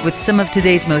discussions with some of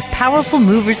today's most powerful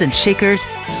movers and shakers?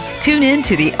 Tune in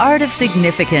to The Art of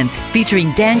Significance,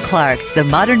 featuring Dan Clark, the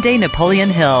modern-day Napoleon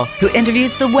Hill, who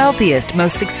interviews the wealthiest,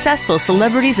 most successful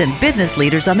celebrities and business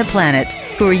leaders on the planet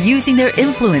who are using their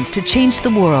influence to change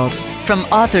the world. From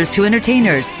authors to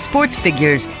entertainers, sports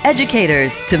figures,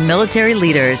 educators to military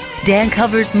leaders, Dan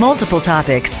covers multiple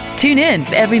topics. Tune in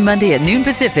every Monday at noon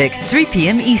Pacific, 3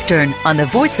 p.m. Eastern on the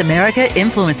Voice America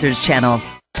Influencers Channel.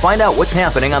 Find out what's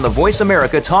happening on the Voice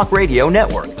America Talk Radio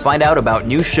Network. Find out about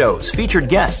new shows, featured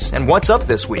guests, and what's up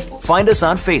this week. Find us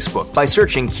on Facebook by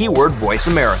searching keyword Voice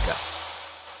America.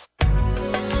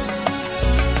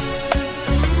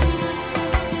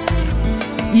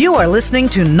 You are listening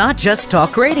to Not Just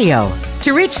Talk Radio.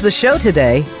 To reach the show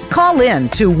today, call in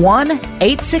to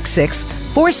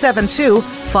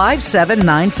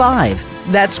 1-866-472-5795.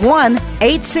 That's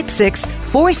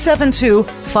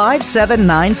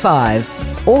 1-866-472-5795.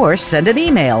 Or send an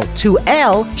email to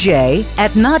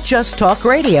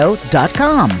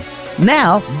lj@notjusttalkradio.com.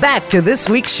 Now, back to this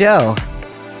week's show.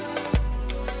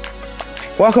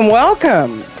 Welcome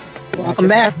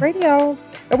back. Radio.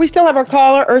 And we still have our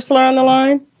caller, Ursula, on the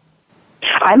line?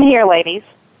 I'm here, ladies.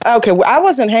 Okay, well, I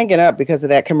wasn't hanging up because of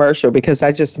that commercial, because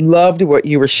I just loved what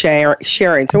you were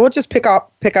sharing. So we'll just pick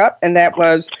up, and that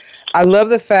was, I love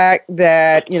the fact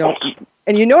that,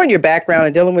 and in your background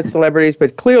and dealing with celebrities,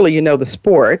 but clearly you know the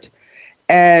sport.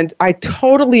 And I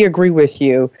totally agree with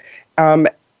you. And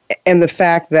the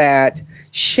fact that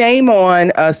shame on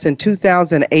us in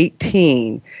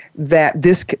 2018 that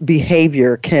this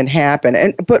behavior can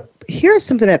happen. But here's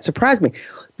something that surprised me.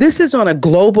 This is on a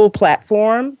global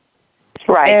platform.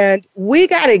 Right. And we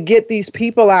got to get these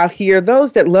people out here,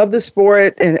 those that love the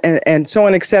sport and so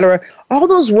on, et cetera. All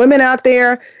those women out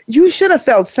there, you should have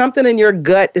felt something in your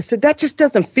gut that said, that just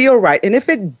doesn't feel right. And if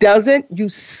it doesn't, you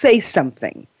say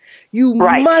something. You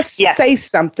must say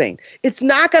something. It's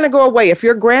not going to go away. If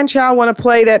your grandchild want to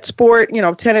play that sport,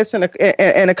 tennis in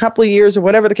a couple of years or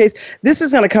whatever the case, this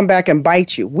is going to come back and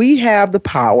bite you. We have the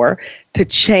power to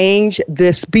change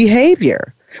this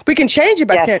behavior. We can change it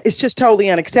by saying it's just totally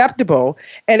unacceptable.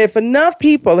 And if enough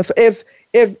people, if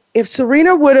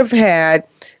Serena would have had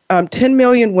 10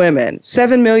 million women,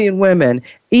 7 million women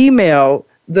email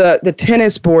the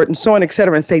tennis board and so on, et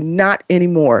cetera, and say not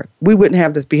anymore, we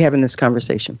wouldn't be having this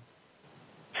conversation.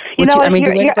 You're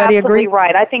absolutely agree?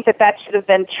 right. I think that should have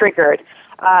been triggered.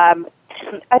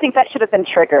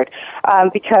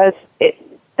 Because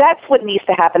that's what needs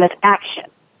to happen is action.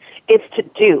 It's to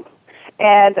do.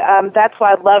 And that's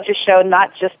why I love your show,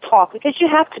 not just talk, because you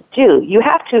have to do. You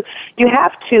have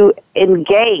to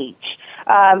engage.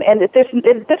 And this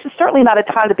is certainly not a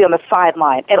time to be on the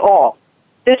sideline at all.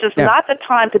 This is not the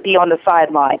time to be on the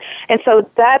sideline. And so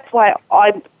that's why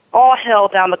I'm all hell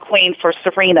down the queen for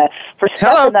Serena, for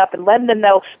stepping up and letting them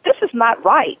know this is not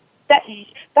right. That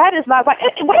is not right.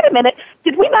 And wait a minute.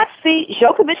 Did we not see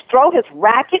Djokovic throw his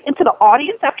racket into the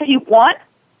audience after he won?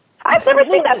 I've never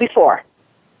seen that before.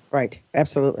 Right.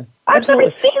 Absolutely. I've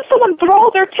never seen someone throw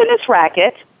their tennis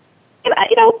racket,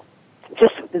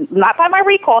 just not by my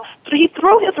recall, but he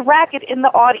threw his racket in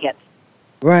the audience.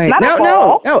 Right. Not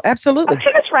no, absolutely. A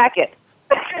tennis racket.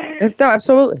 No,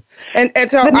 absolutely. And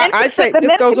so I'd say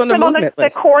this goes on the movement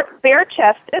list. The court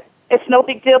bare-chested. It's no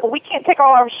big deal, but we can't take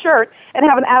off our shirt and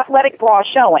have an athletic bra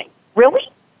showing.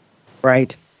 Really?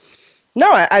 Right.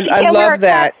 No, I love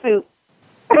that.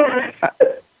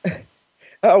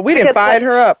 We didn't fire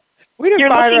her up. We didn't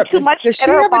fire her up. You're looking too much at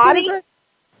her body.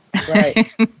 Right.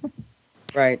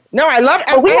 Right. No, I love it.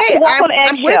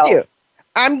 I'm with you.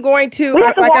 I'm going to, we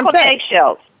have to walk on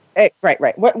eggshells. Right.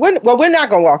 Well, we're not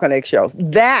going to walk on eggshells.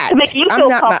 To make you feel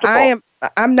comfortable.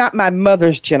 I'm not my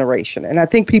mother's generation, and I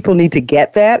think people need to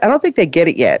get that. I don't think they get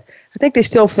it yet. I think they're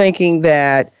still thinking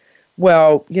that,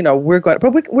 we're going to,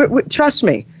 but we trust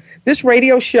me, this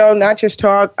radio show, Not Just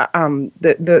Talk,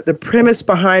 the premise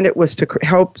behind it was to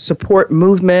help support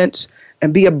movements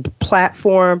and be a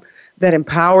platform that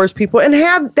empowers people and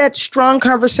have that strong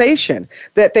conversation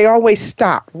that they always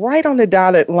stop right on the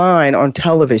dotted line on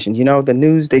television. The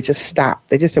news, they just stop.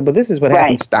 They just say, well, this is what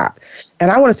happened, stop.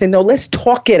 And I want to say, no, let's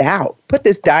talk it out. Put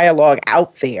this dialogue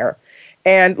out there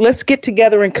and let's get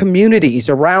together in communities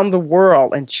around the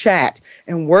world and chat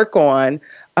and work on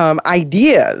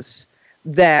ideas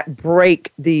that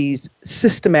break these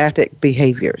systematic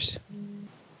behaviors.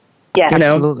 Yes,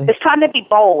 absolutely. It's time to be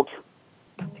bold.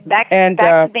 Back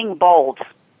to being bold.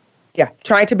 Yeah,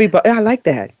 trying to be bold. I like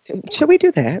that. Should we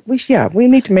do that? We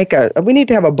need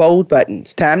to have a bold button.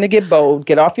 It's time to get bold.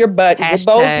 Get off your butt. Get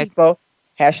bold, people.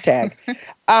 Hashtag.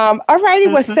 All righty.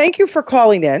 Well, thank you for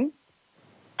calling in.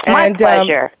 My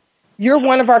pleasure. You're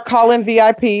one of our call-in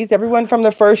VIPs, everyone from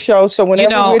the first show. So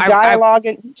whenever we're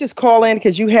dialoguing, you just call in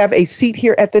because you have a seat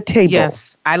here at the table.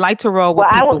 Yes, I like to roll with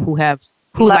people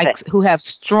who have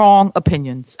strong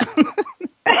opinions.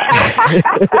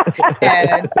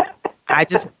 And I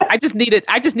just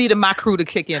needed my crew to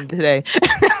kick in today.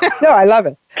 No, I love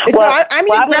it. I'm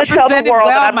going to tell the world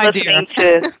that I'm listening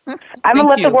to. I'm going to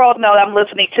let the world know that I'm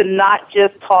listening to Not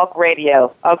Just Talk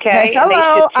Radio. Okay. Hey,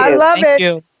 hello, I love it.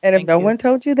 You. And if no one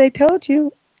told you, they told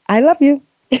you. I love you.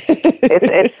 It's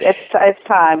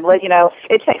time.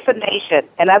 It takes a nation,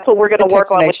 and that's what we're going to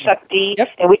work on with Chuck D. Yep.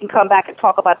 And we can come back and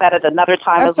talk about that at another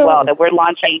time as well. That we're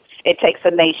launching. It takes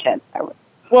a nation.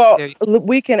 Well,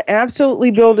 we can absolutely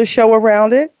build a show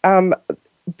around it.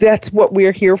 That's what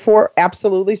we're here for.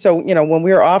 Absolutely. So, when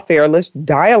we're off air, let's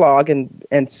dialogue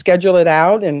and schedule it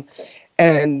out and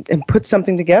put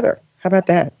something together. How about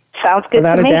that? Sounds good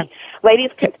to me.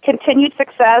 Ladies, continued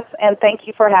success, and thank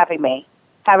you for having me.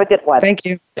 Have a good one. Thank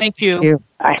you. Thank you.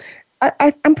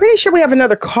 I'm pretty sure we have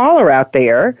another caller out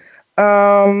there.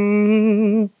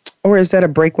 Or is that a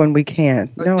break when we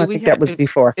can? No, I think that was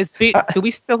before. Do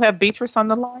we still have Beatrice on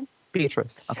the line?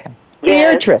 Beatrice. Okay.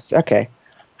 Yes. Beatrice. Okay.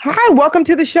 Hi, welcome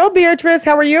to the show, Beatrice.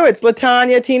 How are you? It's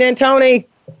LaTanya, Tina, and Tony.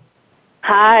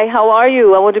 Hi, how are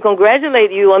you? I want to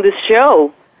congratulate you on this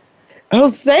show. Oh,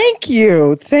 thank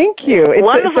you. Thank you. It's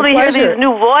wonderful to hear these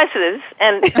new voices.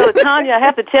 And so, Tanya, I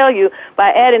have to tell you,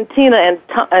 by adding Tina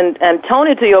and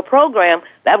Tony to your program,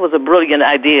 that was a brilliant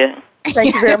idea.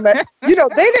 Thank you very much. They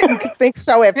didn't think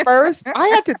so at first. I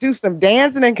had to do some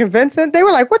dancing and convincing. They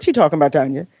were like, what you talking about,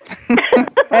 Tanya?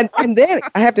 And then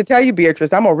I have to tell you,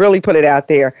 Beatrice, I'm going to really put it out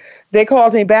there. They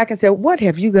called me back and said, what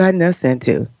have you gotten us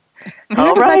into? And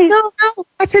I was like, no.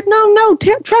 I said, no,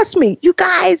 trust me. You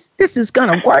guys, this is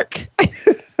going to work.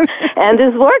 And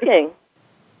it's working.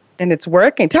 And it's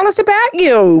working. Tell us about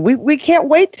you. We can't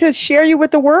wait to share you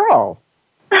with the world.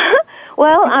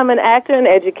 Well, I'm an actor and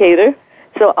educator.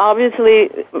 So obviously,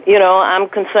 I'm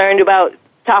concerned about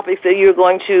topics that you're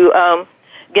going to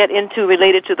get into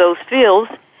related to those fields.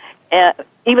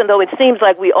 Even though it seems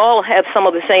like we all have some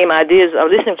of the same ideas. I'm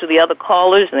listening to the other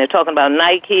callers, and they're talking about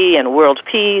Nike and world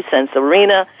peace and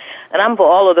Serena, and I'm for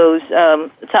all of those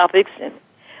topics.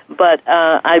 But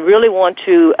I really want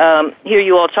to hear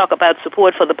you all talk about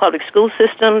support for the public school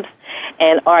systems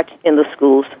and art in the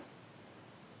schools.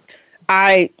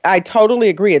 I totally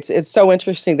agree. It's so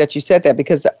interesting that you said that,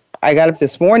 because I got up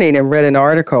this morning and read an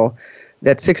article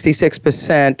that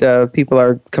 66% of people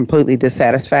are completely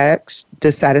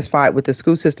dissatisfied with the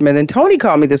school system. And then Tony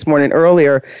called me this morning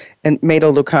earlier and made a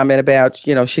little comment about,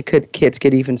 kids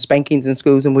get even spankings in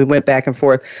schools, and we went back and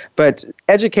forth. But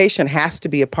education has to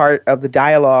be a part of the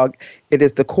dialogue. It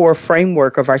is the core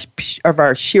framework of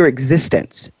our sheer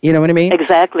existence. You know what I mean?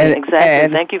 Exactly.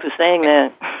 And thank you for saying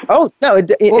that. Oh no,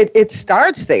 it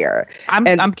starts there.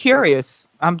 I'm curious.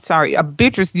 I'm sorry,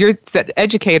 Beatrice. You're an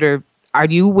educator. Are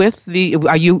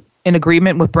you in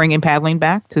agreement with bringing paddling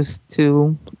back to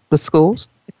the schools?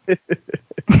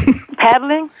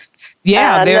 Paddling?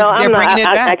 Yeah, they're bringing it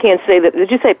back. I can't say that. Did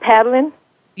you say paddling?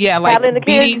 Yeah, like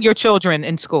beating your children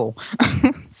in school,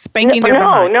 spanking their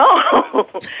behinds.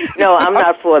 No, I'm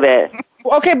not for that.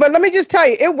 Okay, but let me just tell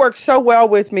you, it worked so well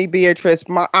with me, Beatrice.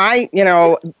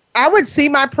 I would see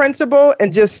my principal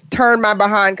and just turn my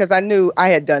behind because I knew I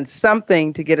had done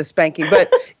something to get a spanking.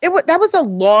 But that was a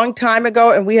long time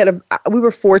ago, and we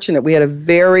were fortunate. We had a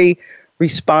very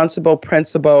responsible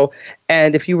principal,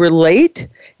 and if you were late,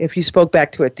 if you spoke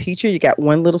back to a teacher, you got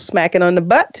one little smacking on the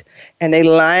butt, and they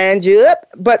lined you up.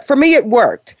 But for me, it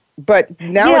worked. But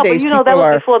nowadays, that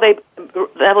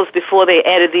was before they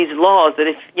added these laws that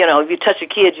if you touch a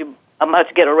kid, you are about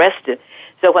to get arrested.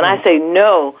 So when I say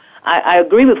no, I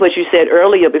agree with what you said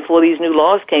earlier before these new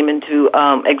laws came into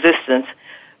existence.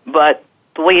 But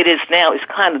the way it is now, it's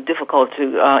kind of difficult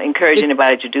to encourage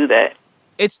anybody to do that.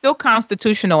 It's still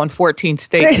constitutional in 14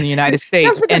 states in the United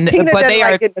States, but they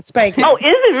are getting the spanking. Oh, is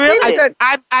it really?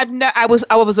 I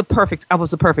was a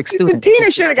perfect student. Tina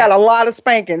should have got a lot of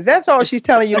spankings. That's all she's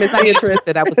telling you, Miss Beatrice.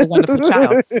 That I was a wonderful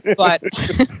child,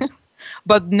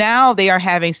 but now they are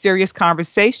having serious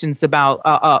conversations about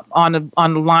on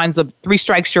the lines of 3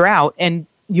 strikes you're out, and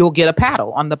you'll get a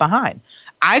paddle on the behind.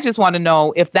 I just want to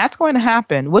know if that's going to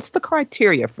happen. What's the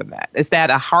criteria for that? Is that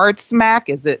a hard smack?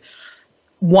 Is it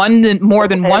more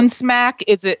than one smack?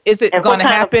 Is it going to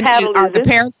happen? Are the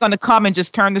parents going to come and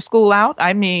just turn the school out?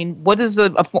 I mean, what is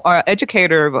a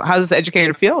educator? How does the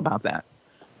educator feel about that?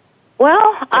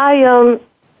 Well, I'm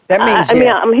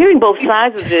hearing both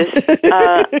sides of this.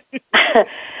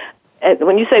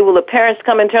 When you say, will the parents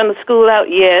come and turn the school out?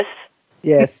 Yes.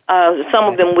 Yes. Some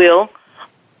of them will.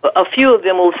 A few of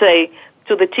them will say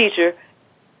to the teacher,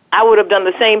 I would have done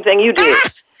the same thing you did.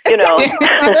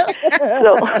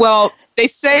 Well, they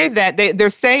say that they're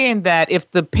saying that if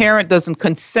the parent doesn't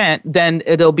consent, then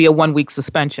it'll be a 1-week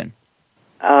suspension.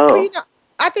 Oh. Well,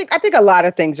 I think a lot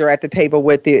of things are at the table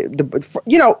with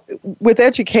with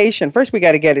education. First, we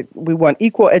got to get it. We want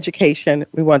equal education.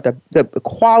 We want the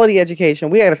quality education.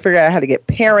 We got to figure out how to get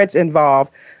parents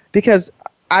involved, because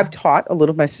I've taught a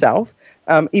little myself.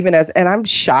 And I'm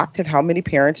shocked at how many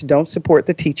parents don't support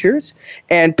the teachers.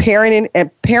 And parenting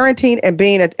and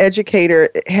being an educator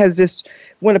has this.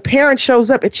 When a parent shows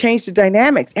up, it changes the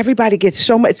dynamics. Everybody gets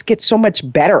so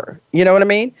much better. You know what I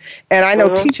mean? And I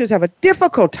know teachers have a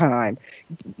difficult time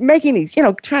making these,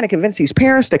 trying to convince these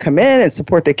parents to come in and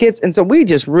support their kids. And so we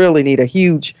just really need a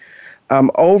huge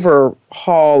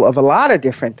overhaul of a lot of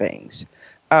different things.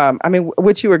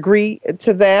 Would you agree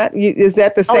to that? Is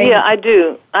that the same? Oh, yeah, I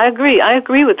do. I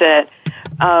agree with that.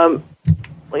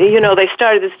 They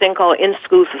started this thing called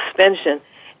in-school suspension,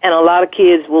 and a lot of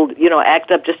kids will, act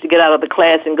up just to get out of the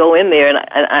class and go in there.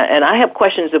 And I have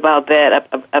questions about that.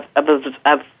 I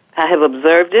have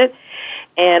observed it,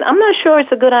 and I'm not sure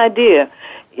it's a good idea.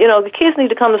 The kids need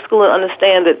to come to school and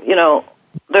understand that,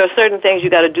 there are certain things you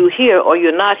got to do here or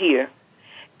you're not here.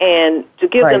 And to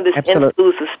give them this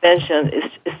in-school suspension is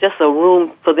just a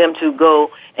room for them to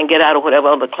go and get out of whatever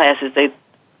other classes they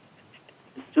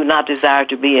do not desire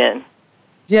to be in.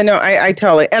 Yeah, no, I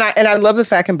totally, and I love the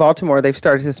fact in Baltimore they've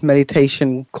started this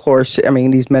meditation course. I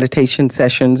mean, these meditation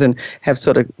sessions, and have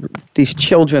sort of these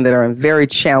children that are in very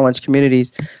challenged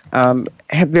communities.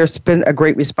 There's been a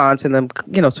great response in them,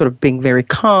 sort of being very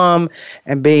calm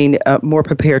and being more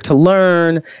prepared to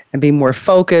learn and being more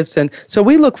focused. And so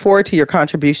we look forward to your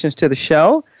contributions to the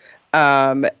show.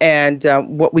 And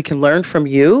what we can learn from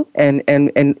you, and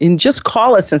just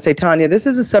call us and say, Tanya, this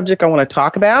is a subject I want to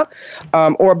talk about,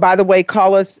 or by the way,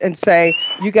 call us and say,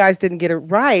 you guys didn't get it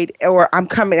right, or I'm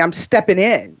stepping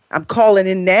in, I'm calling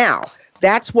in now.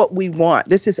 That's what we want.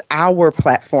 This is our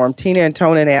platform. Tina and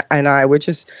Tony and I, we're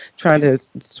just trying to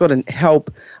sort of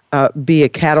help be a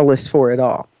catalyst for it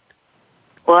all.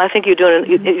 Well, I think you've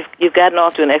gotten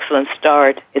off to an excellent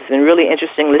start. It's been really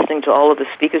interesting listening to all of the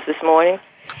speakers this morning.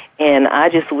 And I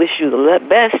just wish you the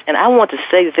best. And I want to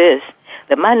say this,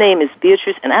 that my name is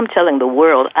Beatrice, and I'm telling the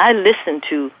world I listen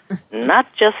to Not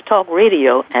Just Talk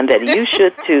Radio, and that you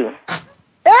should too.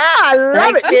 Yeah, I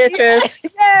love it, Beatrice.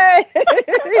 Yay!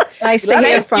 Nice to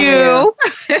hear from you.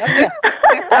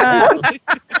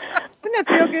 Didn't that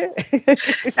feel good?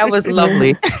 That was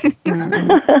lovely.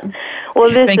 Well,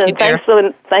 listen,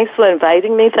 thanks for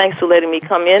inviting me. Thanks for letting me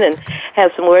come in and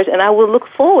have some words. And I will look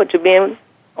forward to being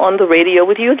on the radio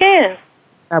with you again.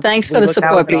 Thanks for the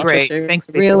support, Beatrice. Thanks,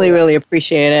 really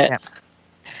appreciate it. Yeah.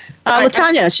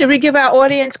 LaTanya, should we give our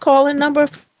audience call-in number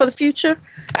for the future?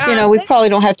 We probably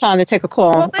don't have time to take a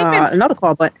call, another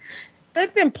call, but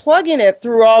they've been plugging it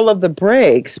through all of the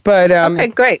breaks, but okay,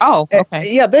 great. Oh, okay.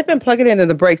 Yeah, they've been plugging it into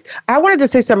the breaks. I wanted to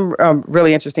say something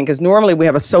really interesting, because normally we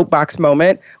have a soapbox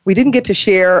moment. We didn't get to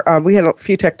share. We had a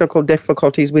few technical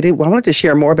difficulties. I wanted to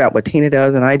share more about what Tina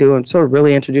does and I do, and sort of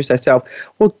really introduce ourselves.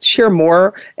 We'll share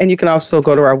more, and you can also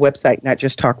go to our website,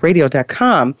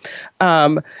 notjusttalkradio.com.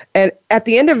 And at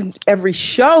the end of every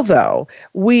show, though,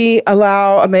 we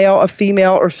allow a male, a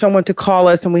female, or someone to call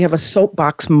us, and we have a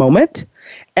soapbox moment.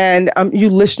 And you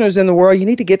listeners in the world, you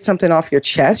need to get something off your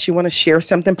chest. You want to share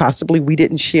something possibly we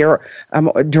didn't share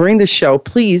during the show.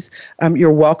 Please,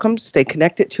 you're welcome. Stay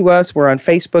connected to us. We're on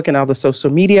Facebook and all the social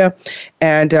media.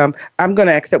 And I'm going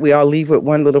to ask that we all leave with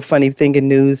one little funny thing in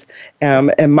news.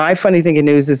 And my funny thing in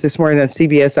news is this morning on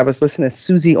CBS, I was listening to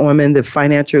Susie Orman, the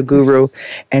financial guru,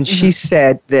 and she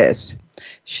said this.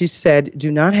 She said,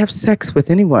 do not have sex with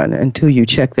anyone until you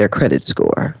check their credit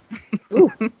score.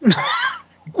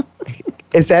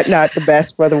 Is that not the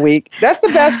best for the week? That's the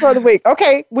best for the week.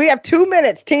 Okay, we have 2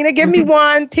 minutes. Tina, give me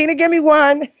one. Tina, give me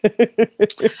one.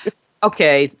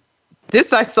 Okay,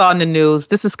 this I saw in the news.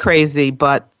 This is crazy,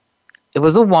 but it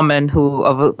was a woman who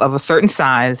of a certain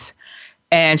size,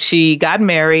 and she got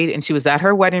married, and she was at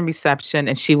her wedding reception,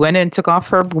 and she went in and took off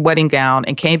her wedding gown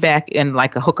and came back in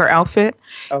like a hooker outfit,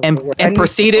 and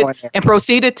proceeded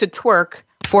to twerk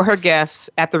for her guests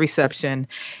at the reception,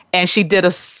 and she did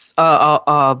a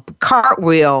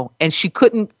cartwheel, and she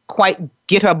couldn't quite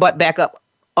get her butt back up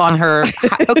on her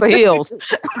hooker heels.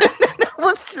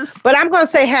 But I'm going to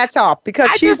say hats off,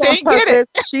 because she's on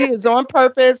purpose. She is on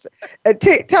purpose.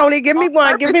 Tony, give me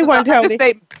one. Give me one, Tony.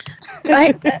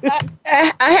 I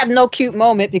have no cute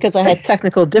moment because I had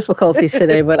technical difficulties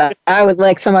today, but I would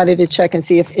like somebody to check and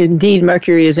see if indeed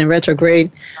Mercury is in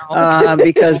retrograde,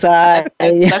 because I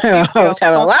was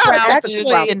having a lot of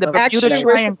actually in the Bermuda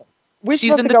Triangle.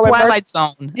 She's in the twilight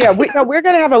zone. Yeah, we're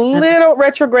going to have a little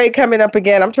retrograde coming up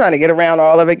again. I'm trying to get around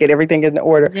all of it, get everything in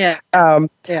order. Yeah.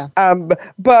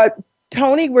 But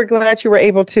Tony, we're glad you were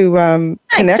able to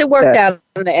connect. It worked out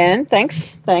in the end.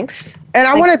 Thanks. And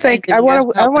I want to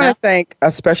thank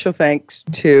a special thanks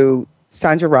to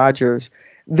Sandra Rogers.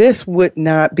 This would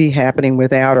not be happening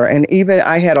without her. And even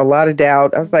I had a lot of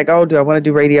doubt. I was like, oh, do I want to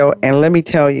do radio? And let me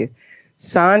tell you,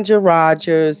 Sandra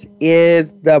Rogers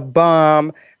is the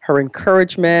bomb. Her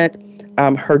encouragement,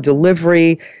 her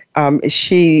delivery,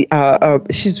 she's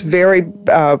very,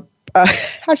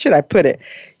 how should I put it?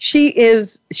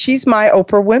 She's my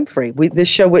Oprah Winfrey. This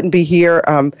show wouldn't be here.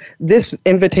 This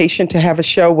invitation to have a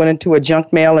show went into a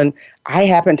junk mail, and I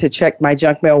happen to check my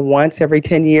junk mail once every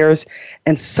 10 years,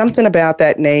 and something about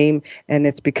that name, and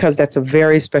it's because that's a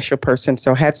very special person.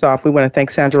 So hats off. We want to thank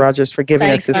Sandra Rogers for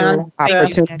giving us this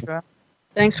opportunity.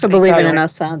 Thanks for believing in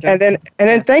us, Sandra. And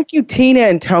then thank you, Tina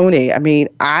and Tony. I mean,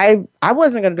 I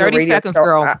wasn't going to do 30 a radio seconds, show.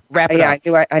 girl. Wrap it up. I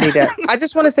knew I need that. I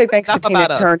just want to say thanks to Tina,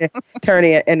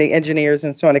 Tony, and the engineers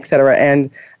and so on, et cetera.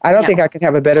 And I don't think I can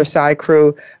have a better side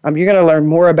crew. You're going to learn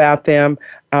more about them.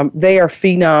 They are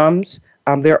phenoms.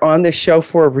 They're on this show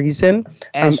for a reason.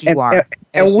 And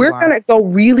we're going to go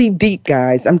really deep,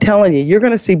 guys. I'm telling you, you're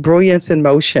going to see brilliance in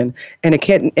motion. And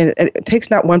it takes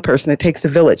not one person, it takes a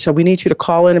village. So we need you to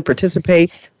call in and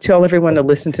participate. Tell everyone to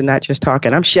listen to Not Just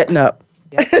Talking. I'm shutting up.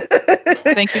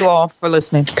 Thank you all for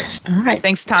listening. All right.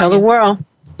 Thanks, Tanya. Tell the world,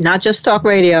 Not Just Talk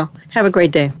Radio. Have a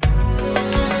great day.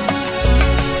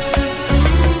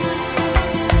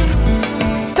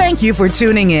 Thank you for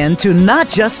tuning in to Not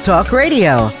Just Talk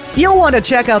Radio. You'll want to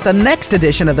check out the next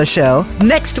edition of the show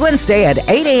next Wednesday at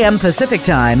 8 a.m. Pacific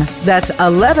Time. That's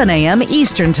 11 a.m.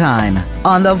 Eastern Time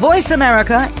on the Voice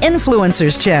America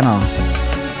Influencers Channel.